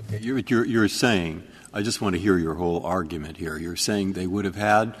 Okay. You're saying, I just want to hear your whole argument here. You're saying they would have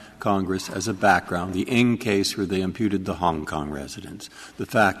had Congress as a background, the Ng case where they imputed the Hong Kong residence, the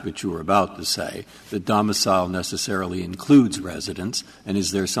fact that you were about to say that domicile necessarily includes residence, and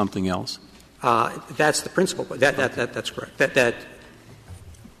is there something else? That's the principle. That's correct. But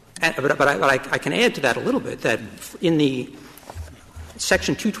I can add to that a little bit that in the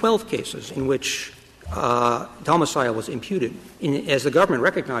Section 212 cases in which domicile was imputed, as the government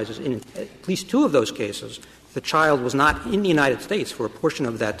recognizes, in at least two of those cases, the child was not in the United States for a portion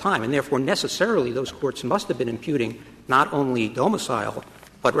of that time, and therefore necessarily those courts must have been imputing not only domicile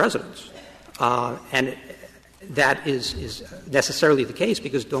but residence. And that is necessarily the case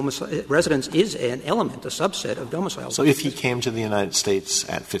because residence is an element, a subset of domicile. So if he came to the United States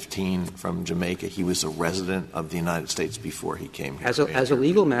at 15 from Jamaica, he was a resident of the United States before he came here? As a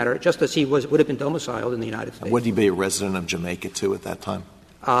legal matter, just as he would have been domiciled in the United States. Would he be a resident of Jamaica, too, at that time?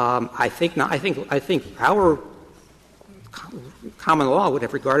 I think not. I think our common law would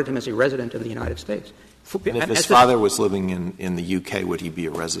have regarded him as a resident of the United States. And if his father was living in the U.K., would he be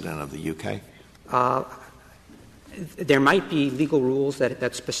a resident of the U.K.? There might be legal rules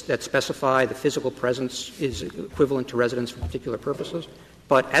that specify the physical presence is equivalent to residence for particular purposes.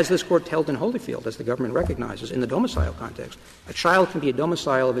 But as this Court held in Holyfield, as the government recognizes, in the domicile context, a child can be a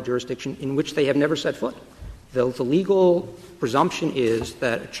domicile of a jurisdiction in which they have never set foot. The legal presumption is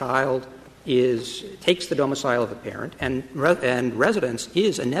that a child takes the domicile of a parent, and residence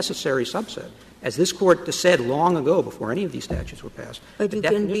is a necessary subset. As this Court said long ago, before any of these statutes were passed. But you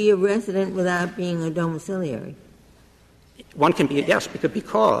can be a resident without being a domiciliary. One can be, yes,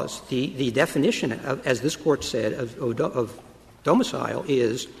 because the definition, as this Court said, of domicile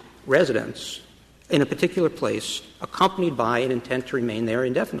is residence in a particular place accompanied by an intent to remain there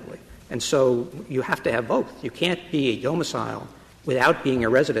indefinitely. And so you have to have both. You can't be a domicile without being a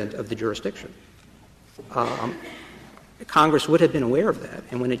resident of the jurisdiction. Congress would have been aware of that,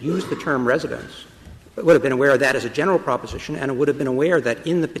 and when it used the term residence, it would have been aware of that as a general proposition, and it would have been aware that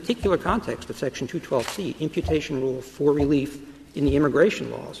in the particular context of Section 212C, imputation rule for relief in the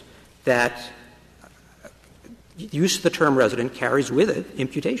immigration laws, that use of the term resident carries with it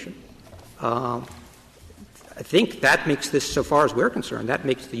imputation. I think that makes this, so far as we're concerned, that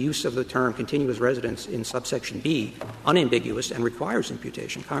makes the use of the term continuous residence in subsection B unambiguous and requires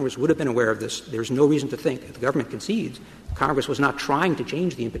imputation. Congress would have been aware of this. There's no reason to think, if the government concedes, Congress was not trying to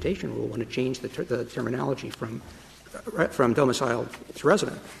change the imputation rule when it changed the terminology from domicile to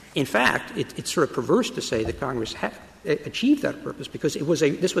resident. In fact, it's sort of perverse to say that Congress had achieved that purpose because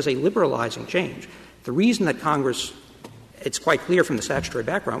this was a liberalizing change. The reason that Congress — it's quite clear from the statutory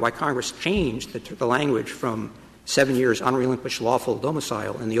background why Congress changed the language from 7 years unrelinquished lawful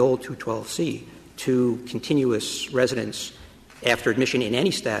domicile in the old 212C to continuous residence after admission in any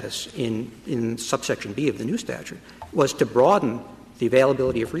status in subsection B of the new statute was to broaden the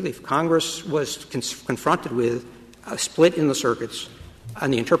availability of relief. Congress was confronted with a split in the circuits on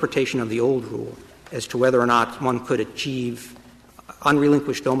the interpretation of the old rule as to whether or not one could achieve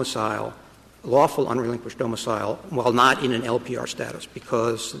unrelinquished domicile, lawful unrelinquished domicile, while not in an LPR status,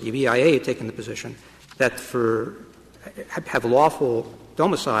 because the BIA had taken the position that have lawful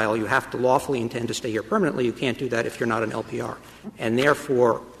domicile, you have to lawfully intend to stay here permanently. You can't do that if you're not an LPR. And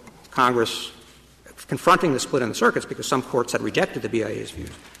therefore, Congress, confronting the split in the circuits, because some courts had rejected the BIA's views,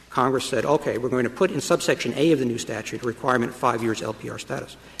 Congress said, okay, we're going to put in subsection A of the new statute a requirement of 5 years LPR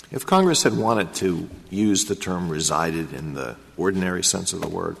status. If Congress had wanted to use the term resided in the ordinary sense of the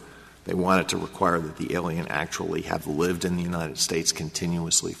word, they wanted to require that the alien actually have lived in the United States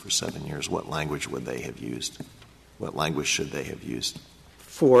continuously for 7 years, what language would they have used? What language should they have used?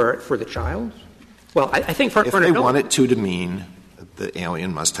 For the child? Well, I think for if they wanted to mean that the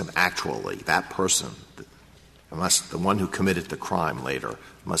alien must have actually, that person, the one who committed the crime later,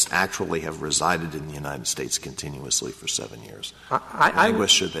 must actually have resided in the United States continuously for 7 years. What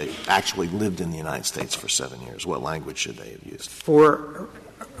language should they actually lived in the United States for 7 years? What language should they have used?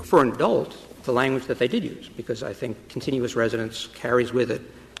 For an adult, the language that they did use, because I think continuous residence carries with it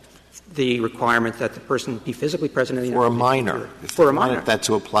the requirement that the person be physically present in the United States. For a minor. Wanted that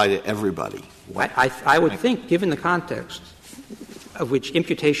to apply to everybody. I would think, given the context of which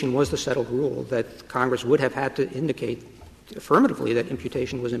imputation was the settled rule, that Congress would have had to indicate affirmatively that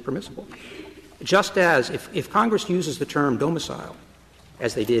imputation was impermissible. Just as if Congress uses the term domicile,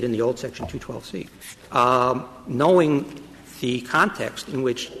 as they did in the old Section 212C, knowing the context in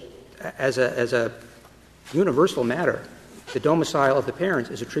which, as a universal matter, the domicile of the parents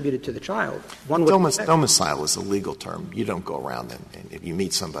is attributed to the child, one would expect. Domicile is a legal term. You don't go around and if you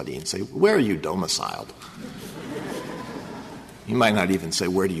meet somebody and say, where are you domiciled? You might not even say,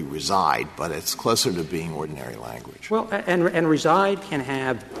 where do you reside, but it's closer to being ordinary language. Well, and reside can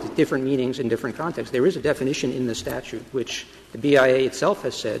have different meanings in different contexts. There is a definition in the statute which the BIA itself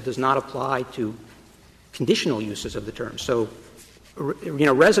has said does not apply to conditional uses of the term. So,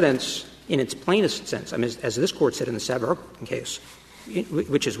 residence in its plainest sense, I mean, as this Court said in the Savarkand case,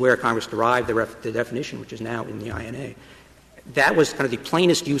 which is where Congress derived the definition, which is now in the INA, that was kind of the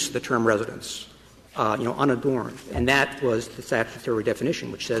plainest use of the term residence. Unadorned. And that was the statutory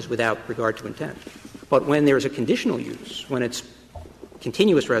definition, which says without regard to intent. But when there is a conditional use, when it's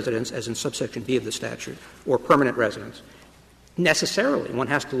continuous residence, as in subsection B of the statute, or permanent residence, necessarily one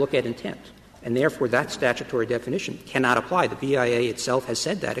has to look at intent. And therefore, that statutory definition cannot apply. The BIA itself has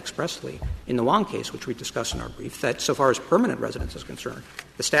said that expressly in the Wong case, which we discussed in our brief, that so far as permanent residence is concerned,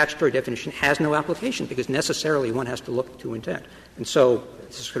 the statutory definition has no application because necessarily one has to look to intent. And so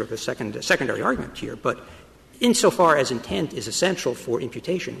this is sort of a secondary argument here, but insofar as intent is essential for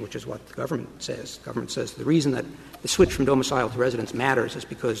imputation, which is what the government says the reason that the switch from domicile to residence matters is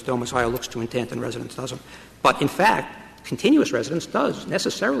because domicile looks to intent and residence doesn't. But in fact, continuous residence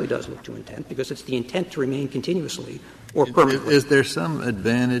necessarily does look to intent because it's the intent to remain continuously or permanently. Is there some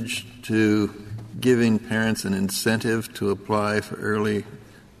advantage to giving parents an incentive to apply for early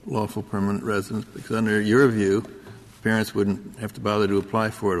lawful permanent residence? Because under your view, parents wouldn't have to bother to apply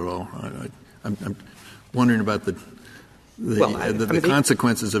for it at all. I'm wondering about the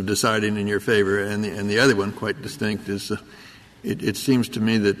consequences of deciding in your favor, and the other one, quite distinct, is it seems to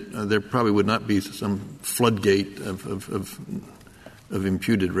me that there probably would not be some floodgate of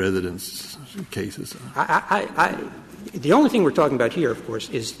imputed residence cases. The only thing we're talking about here, of course,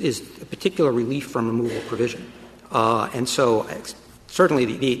 is a particular relief from removal provision. And so certainly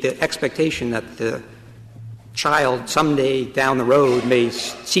the expectation that the child someday down the road may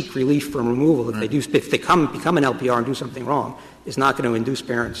seek relief from removal if they become an LPR and do something wrong is not going to induce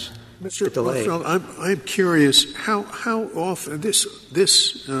parents to delay. Mr. Buffeld, I'm curious how often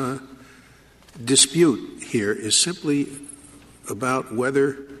this dispute here is simply about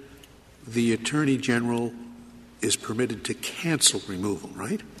whether the Attorney General is permitted to cancel removal,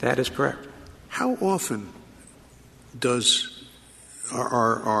 right? That is correct. How often does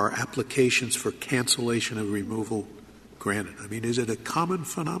are applications for cancellation of removal granted? I mean, is it a common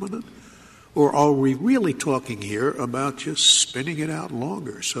phenomenon? Or are we really talking here about just spinning it out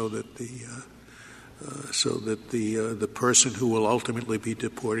longer so that the person who will ultimately be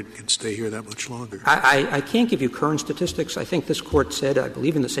deported can stay here that much longer? I can't give you current statistics. I think this Court said, I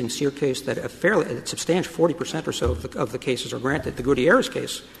believe in the St. Cyr case, that a substantial 40% or so of the cases are granted. The Gutierrez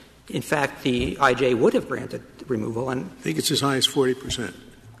case, in fact, the I.J. would have granted removal. And I think it's as high as 40%.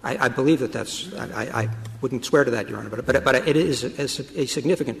 I believe that's — I wouldn't swear to that, Your Honor, but it is a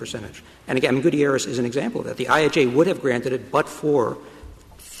significant percentage. And again, Gutierrez is an example of that. The IJ would have granted it but for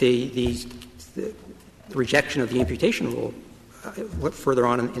the rejection of the imputation rule further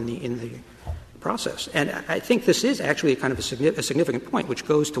on in the process. And I think this is actually a kind of a significant point, which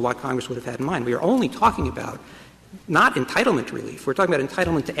goes to what Congress would have had in mind. We are only talking about not entitlement to relief. We're talking about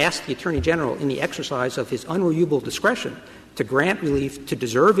entitlement to ask the Attorney General in the exercise of his unreviewable discretion to grant relief to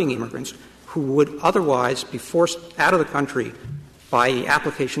deserving immigrants who would otherwise be forced out of the country by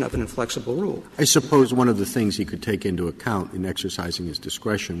application of an inflexible rule. I suppose one of the things he could take into account in exercising his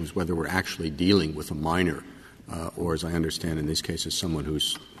discretion was whether we're actually dealing with a minor, or, as I understand in this case, as someone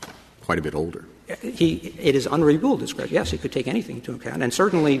who's quite a bit older. It is unreviewable discretion. Yes, he could take anything into account. And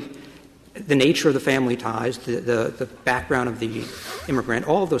certainly the nature of the family ties, the background of the immigrant,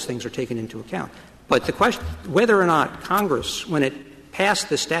 all of those things are taken into account. But the question, whether or not Congress, when it passed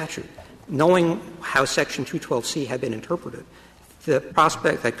the statute, knowing how Section 212C had been interpreted, the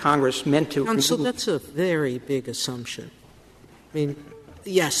prospect that Congress meant to — Counsel, that's a very big assumption. I mean,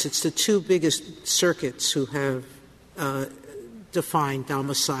 yes, it's the two biggest circuits who have defined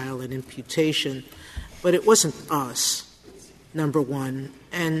domicile and imputation, but it wasn't us, number one.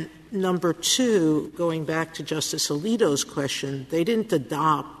 And number two, going back to Justice Alito's question, they didn't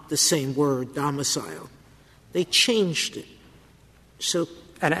adopt the same word, domicile. They changed it. So,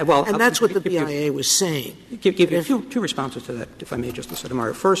 and that's what the BIA was saying. Give two responses to that, if I may, Justice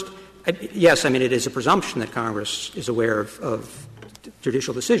Sotomayor. First, yes, I mean, it is a presumption that Congress is aware of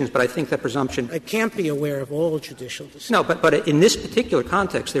judicial decisions, but I think that presumption — I can't be aware of all judicial decisions. No, but in this particular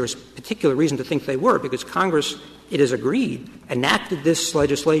context, there is particular reason to think they were, because Congress, it is agreed, enacted this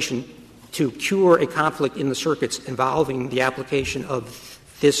legislation to cure a conflict in the circuits involving the application of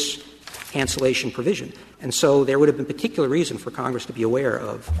this cancellation provision. And so there would have been particular reason for Congress to be aware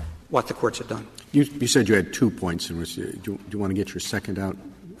of what the courts have done. You said you had 2 points in which — do you want to get your second out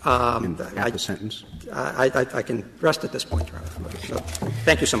in half a sentence? I can rest at this point, Your Honor. So,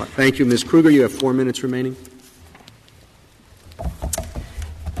 thank you so much. Thank you. Ms. Kruger, you have 4 minutes remaining.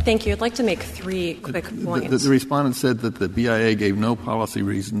 Thank you. I'd like to make 3 quick points. The Respondent said that the BIA gave no policy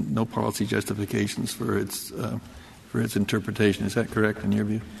reason, no policy justifications for its interpretation. Is that correct in your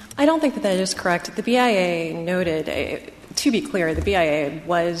view? I don't think that is correct. The BIA noted, to be clear, the BIA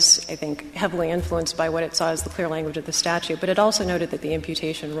was, I think, heavily influenced by what it saw as the clear language of the statute, but it also noted that the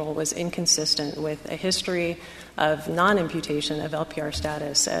imputation rule was inconsistent with a history of non-imputation of LPR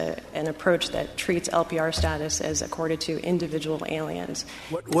status, an approach that treats LPR status as accorded to individual aliens.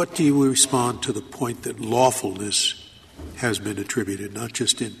 What do you respond to the point that lawfulness has been attributed, not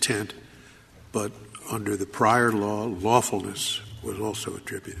just intent, but under the prior law, lawfulness was also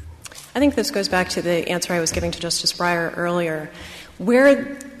attributed? I think this goes back to the answer I was giving to Justice Breyer earlier.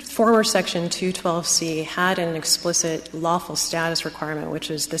 Where former Section 212C had an explicit lawful status requirement,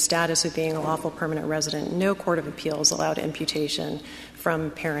 which is the status of being a lawful permanent resident, no court of appeals allowed imputation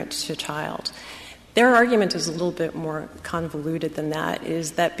from parent to child. Their argument is a little bit more convoluted than that,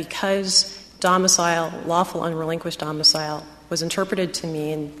 is that because domicile, lawful unrelinquished domicile, was interpreted to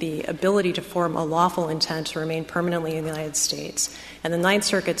mean the ability to form a lawful intent to remain permanently in the United States. And the Ninth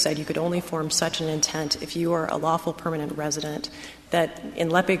Circuit said you could only form such an intent if you are a lawful permanent resident, that in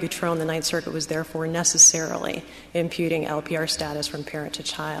Lepe Gutron, the Ninth Circuit was therefore necessarily imputing LPR status from parent to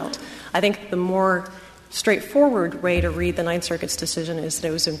child. I think the more straightforward way to read the Ninth Circuit's decision is that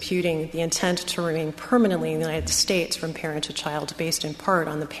it was imputing the intent to remain permanently in the United States from parent to child based in part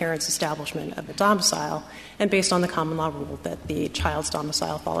on the parent's establishment of a domicile and based on the common law rule that the child's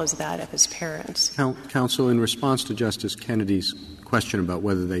domicile follows that of his parents. Counsel, in response to Justice Kennedy's question about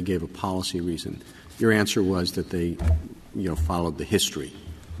whether they gave a policy reason, your answer was that they, followed the history.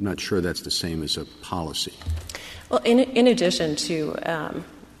 I'm not sure that's the same as a policy. Well, in addition to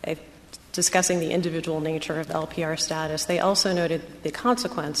discussing the individual nature of LPR status, they also noted the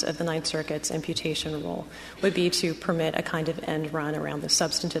consequence of the Ninth Circuit's imputation rule would be to permit a kind of end run around the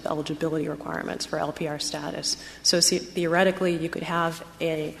substantive eligibility requirements for LPR status. So theoretically, you could have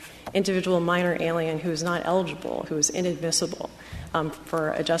an individual minor alien who is not eligible, who is inadmissible,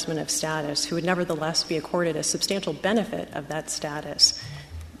 for adjustment of status who would nevertheless be accorded a substantial benefit of that status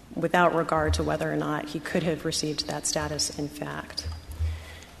without regard to whether or not he could have received that status in fact.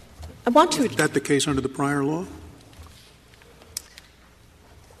 I want to — Is that the case under the prior law?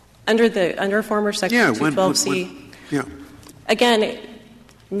 Under former Section 212C? Yeah. Again,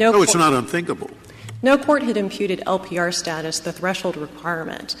 no, it's not unthinkable. No court had imputed LPR status, the threshold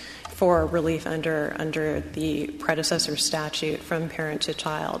requirement for relief under the predecessor statute from parent to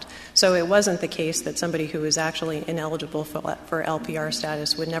child. So it wasn't the case that somebody who was actually ineligible for LPR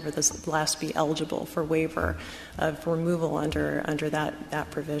status would nevertheless be eligible for waiver of removal under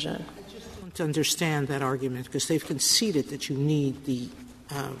that provision. I just don't understand that argument because they've conceded that you need the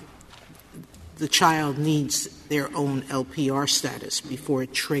child needs their own LPR status before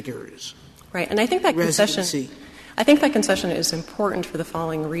it triggers. Right, and I think that concession is important for the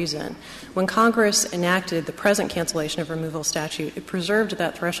following reason. When Congress enacted the present cancellation of removal statute, it preserved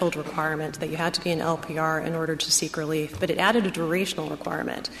that threshold requirement that you had to be an LPR in order to seek relief, but it added a durational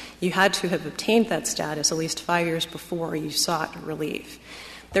requirement. You had to have obtained that status at least 5 years before you sought relief.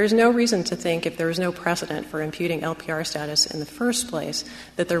 There's no reason to think, if there was no precedent for imputing LPR status in the first place,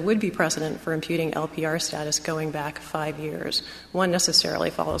 that there would be precedent for imputing LPR status going back 5 years. One necessarily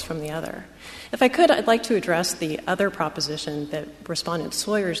follows from the other. If I could, I'd like to address the other proposition that Respondent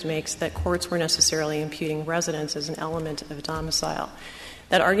Sawyers makes, that courts were necessarily imputing residence as an element of domicile.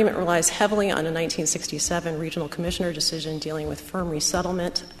 That argument relies heavily on a 1967 regional commissioner decision dealing with firm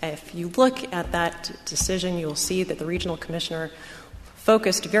resettlement. If you look at that decision, you'll see that the regional commissioner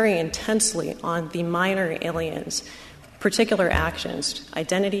focused very intensely on the minor alien's particular actions,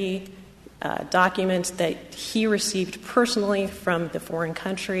 identity, documents that he received personally from the foreign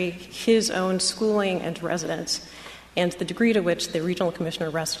country, his own schooling and residence, and the degree to which the regional commissioner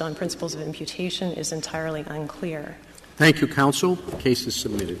rested on principles of imputation is entirely unclear. Thank you, counsel. The case is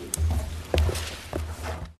submitted.